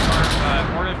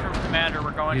 Orders from commander.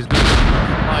 We're going. He's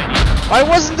Why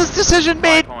wasn't this decision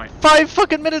made 5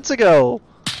 fucking minutes ago?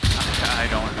 I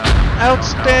don't know.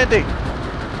 Outstanding.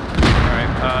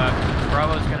 Alright,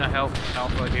 Bravo's gonna help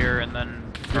Alpha here, and then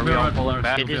are we all pulling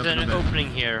back? It is an opening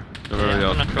here. Don't worry, I'm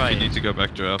gonna Alpha. try If you it. need to go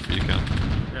back to Alpha, you can.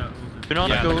 Do not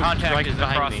Yeah, go the contact right is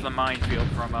behind across me. the minefield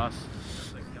from us.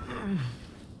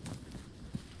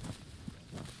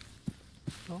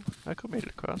 Oh, Echo made it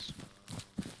across.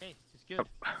 Hey, it's good.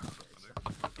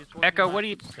 Echo, what do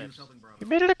you? You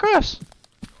made it across.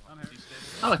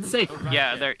 Oh, it's safe.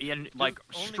 Yeah, they're in like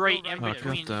straight in Oh,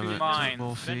 between God damn two it. mines.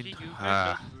 Morphine. Benji,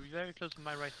 Ah. you're very close to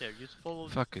mine right there. Just follow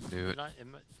Fucking knew it.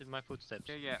 my footsteps.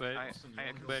 Yeah, Where- I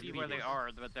can where see the where they beat is. are,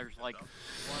 but there's like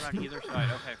one on either side.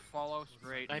 Okay, follow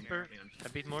straight. Sniper, a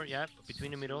bit more, yeah,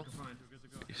 between the middle.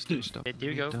 You stitched up.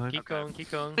 There you go. Keep going, keep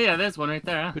going. Oh, yeah, there's one right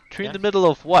there. Huh? Between the middle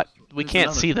of what? We There's can't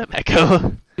another. see them,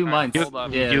 Echo. 2 mines. hold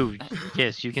up. Yeah.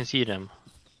 Yes, you can see them.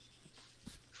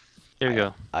 There you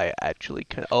go. I actually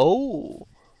can. Oh.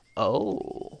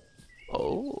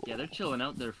 Yeah, they're chilling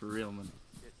out there for real, man.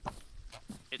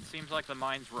 It seems like the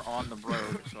mines were on the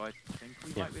road, so I think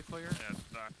we might be clear.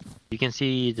 You can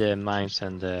see the mines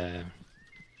and the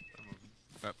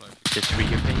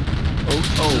trigger thing. Oh,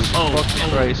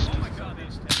 Christ. Oh my god,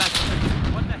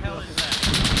 what the hell is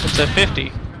that? It's a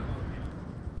 50.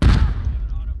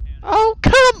 Oh,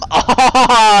 come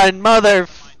on,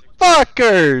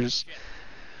 motherfuckers!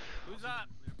 Who's up?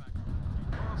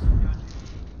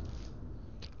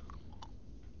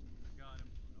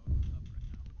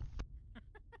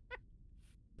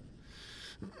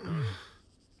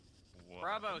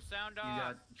 Bravo, sound You off.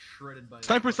 got shredded by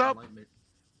Sniper's a up. light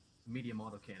medium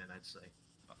autocannon, I'd say.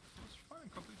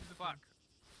 Fuck.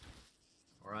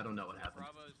 Or I don't know what happened.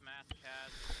 Bravo's mask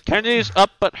has. Kennedy's up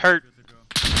but hurt.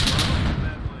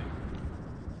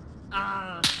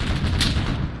 Ah. See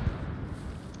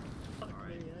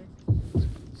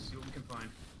what we can find.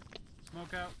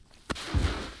 Smoke out.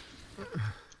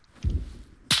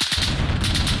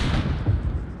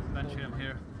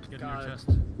 Get in God. your chest.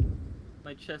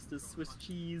 My chest is Swiss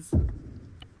cheese.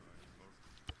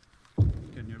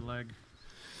 Get in your leg.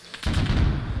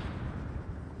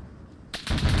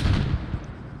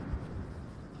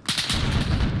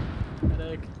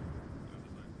 Headache.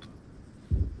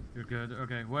 You're good.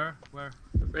 Okay, where? Where?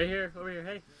 Right here, over here,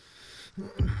 hey.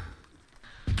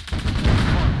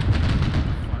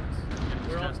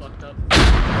 We're all fucked up.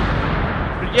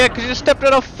 Yeah, cause you stepped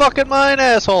in a fucking mine,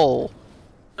 asshole!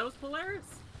 That was Polaris!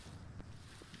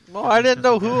 No, I didn't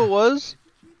know who it was.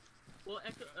 Well,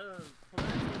 Echo,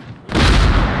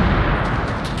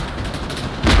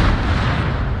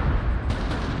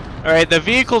 Alright, the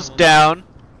vehicle's down.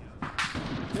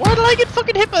 Why did I get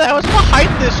fucking hit by that? I was behind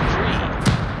this tree.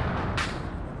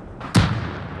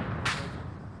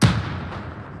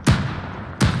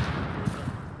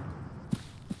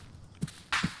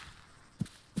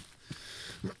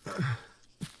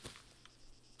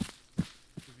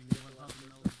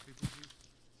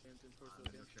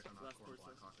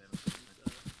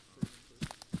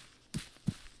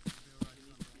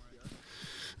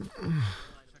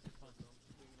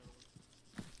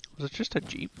 Was it just a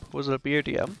Jeep? Was it a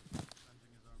BRDM?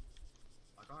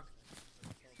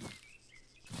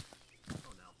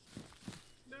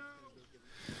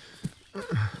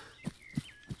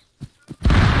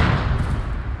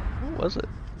 What was it?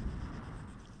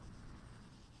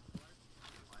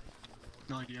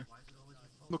 No idea.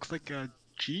 Looks like a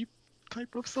Jeep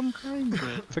type of some kind,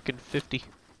 but... Frickin' 50.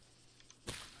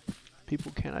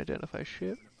 People can't identify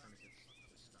shit.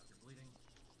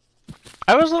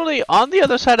 I was literally on the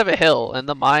other side of a hill and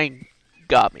the mine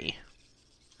got me.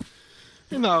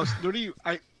 You know, I was literally...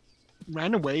 I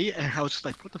ran away and I was just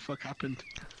like, what the fuck happened?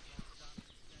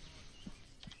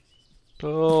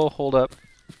 Oh, hold up.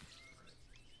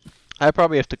 I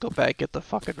probably have to go back and get the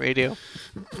fucking radio.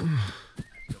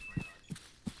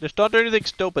 Just don't do anything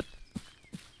stupid.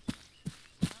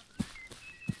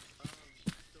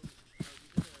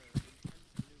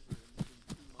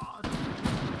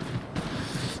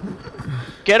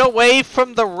 Get away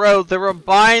from the road. There are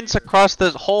mines across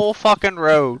this whole fucking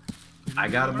road. I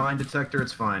got a mine detector,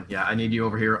 it's fine. Yeah, I need you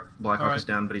over here. Blackhawk Alright. is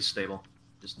down, but he's stable.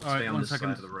 Just Alright, stay on one this second.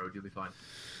 side of the road, you'll be fine.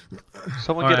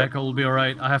 Someone Alright, get Echo will be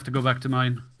alright. I have to go back to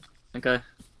mine. Okay.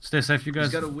 Stay safe, you guys.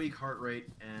 He's got a weak heart rate,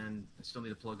 and I still need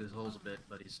to plug his holes a bit,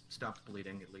 but he's stopped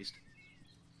bleeding, at least.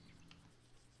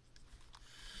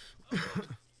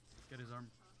 Get his arm.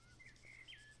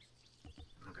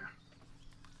 Okay.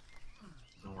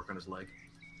 I'll work on his leg.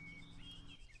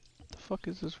 the fuck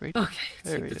is this radio? Okay,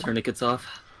 There take we the go. tourniquets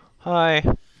off. Hi.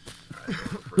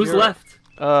 Who's You're- left?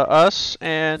 Us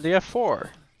and yeah, four.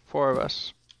 Four of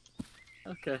us.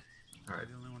 Okay. Alright.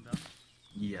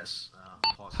 Yes.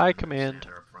 Hi, Command.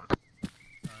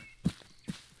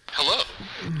 Hello.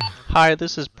 Hi,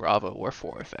 this is Bravo. We're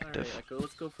four effective. Alright, Echo,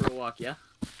 let's go for a walk, yeah?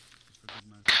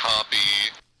 Copy.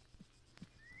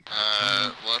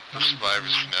 Let the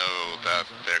survivors know that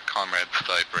their comrades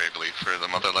died bravely for the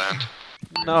motherland.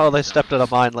 No, they stepped in a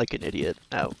mine like an idiot.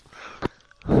 Out.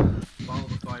 Follow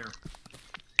the fire.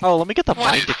 Oh, let me get the What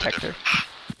mine is the detector.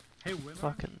 Hey, women.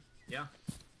 Fucking. Yeah.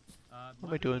 What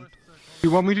am I doing?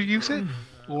 You want me to use it?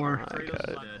 Or... I got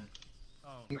it. Dead. Oh.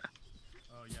 Oh,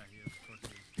 yeah, he is. Of course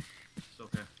he is. It's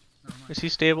okay. Never mind. Is he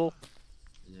stable?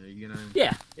 Yeah, you gonna...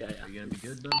 Yeah. Are you gonna be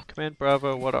good, though? Command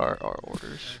Bravo, what are our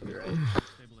orders? You're right.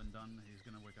 Stable and done. He's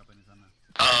gonna wake up anytime now.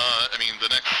 I mean, the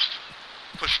next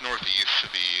push northeast to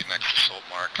the next assault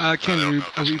mark. I Can don't we, know if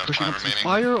are there's we enough pushing time up some remaining.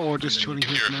 fire or just chilling If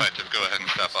here you're for now? effective, go ahead and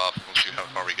step off. We'll see how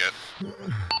far we get.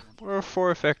 We're four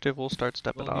effective, we'll start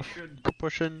stepping Well, we off. should- We're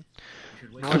pushing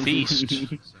wait northeast. So, I'll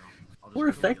just More go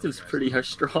effective's the other pretty side.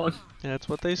 strong. Yeah, that's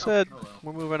what they said. hello.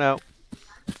 We're moving out.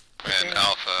 And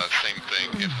Alpha, same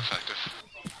thing, if effective.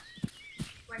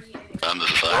 This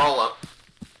is We're all up.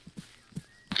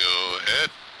 Go ahead.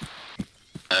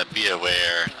 Be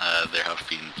aware, there have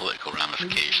been political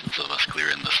ramifications of us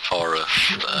clearing this forest.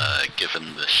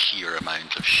 Given the sheer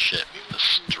amount of shit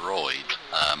destroyed,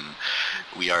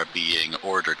 we are being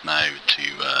ordered now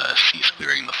to cease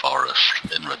clearing the forest.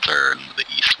 In return, the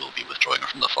East will be withdrawing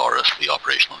from the forest. The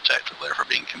operational objective therefore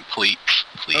being complete.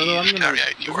 Please carry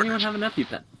out new Does anyone orders. have an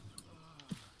EpiPen?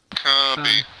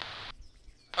 Copy.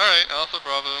 Alright, Alpha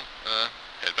Bravo,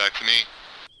 head back to me.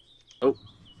 Oh.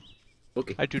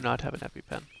 Okay. I do not have an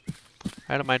EpiPen.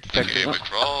 I had a mine Okay, detector.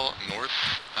 withdrawal north,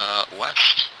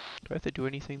 west. Do I have to do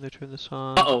anything to turn this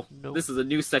on? Uh-oh. Nope. This is a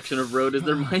new section of road. Is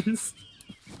there mines?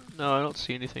 No, I don't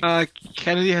see anything.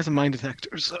 Kennedy has a mine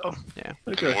detector, so... Yeah.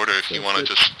 In order, if you want to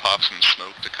just pop some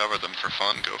smoke to cover them for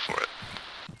fun, go for it.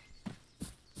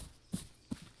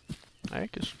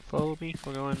 Alright, just follow me.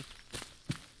 We're going.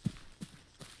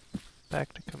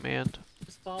 Back to command.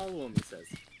 Just follow him, he says.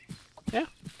 Yeah.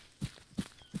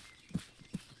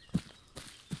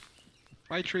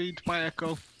 Bye Trade, bye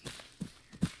Echo.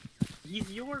 He's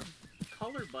your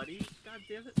color buddy. God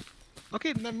damn it.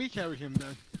 Okay, let me carry him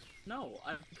then. No,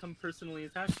 I've become personally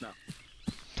attached now.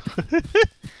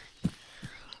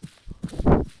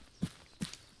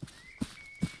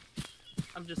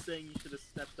 I'm just saying you should have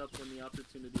stepped up when the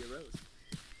opportunity arose.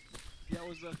 Yeah, I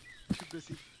was too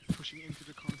busy pushing into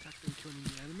the contact and killing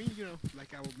the enemy, you know,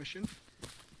 like our mission.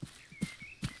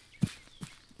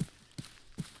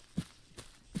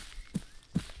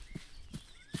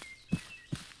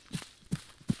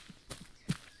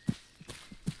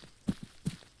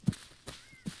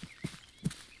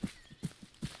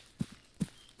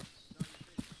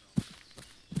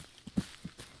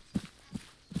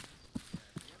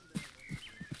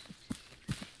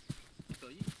 So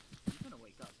you're gonna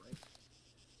wake up, right?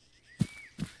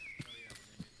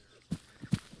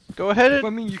 Go ahead and.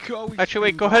 Well, I mean, you could always Actually,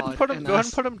 wait. thank Go ahead and God put him. and Go ahead and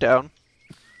ask- put him down.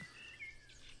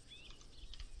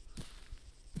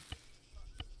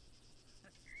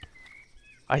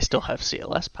 I still have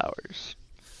CLS powers.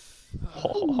 Ho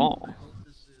ho ho.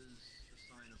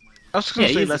 I was just Yeah, gonna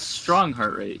he say has a let's. strong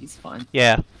heart rate. He's fine.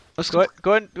 Yeah. Let's Go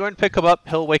ahead and pick him up.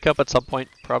 He'll wake up at some point,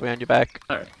 probably on your back.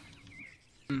 Alright.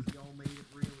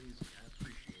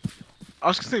 I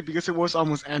was gonna say because it was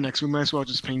almost annex, we might as well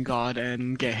just ping God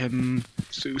and get him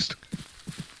soused.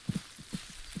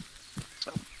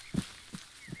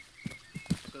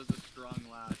 Does a strong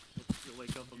lash. He'll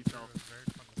wake up himself.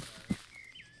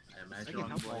 I imagine Strong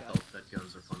both boy. outfit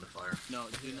guns are fun to fire. No,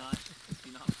 do not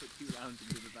put 2 rounds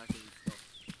into the back of his skull.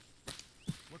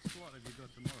 What squad have you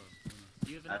got tomorrow?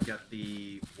 Do you have I've got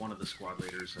one of the squad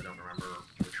leaders. I don't remember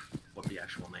what the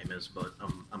actual name is, but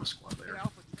I'm a squad leader.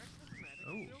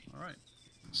 Oh, alright.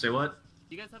 Say what?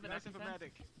 Do you guys have an EpiPen?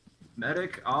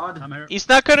 Medic, odd. I'm here. He's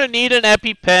not gonna need an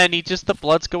EpiPen. He just the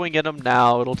blood's going in him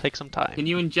now. It'll take some time. Can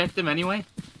you inject him anyway?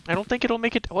 I don't think it'll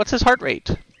make it. What's his heart rate?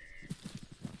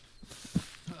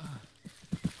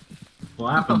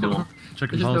 What happened to him?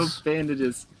 Check his There's no pulse.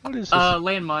 bandages. What is this?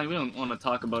 Landmine. We don't want to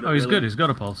talk about it. Oh, he's really. good. He's got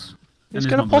a pulse. He's And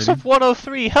got a not pulse bleeding. of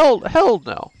 103. Hell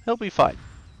no. He'll be fine.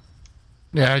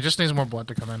 Yeah, it just needs more blood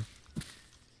to come in.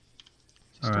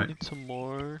 Still Alright. need some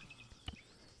more.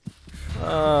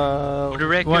 For the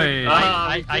record, Wait.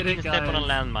 I we did didn't it, step on a guys.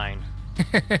 landmine.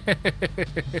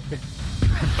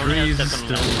 Freeze Step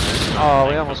on a still. landmine. Oh,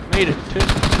 we almost made it too.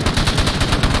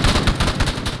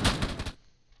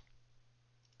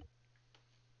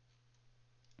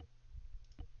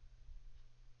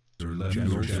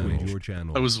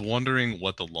 I was wondering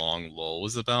what the long lull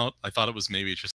was about. I thought it was maybe just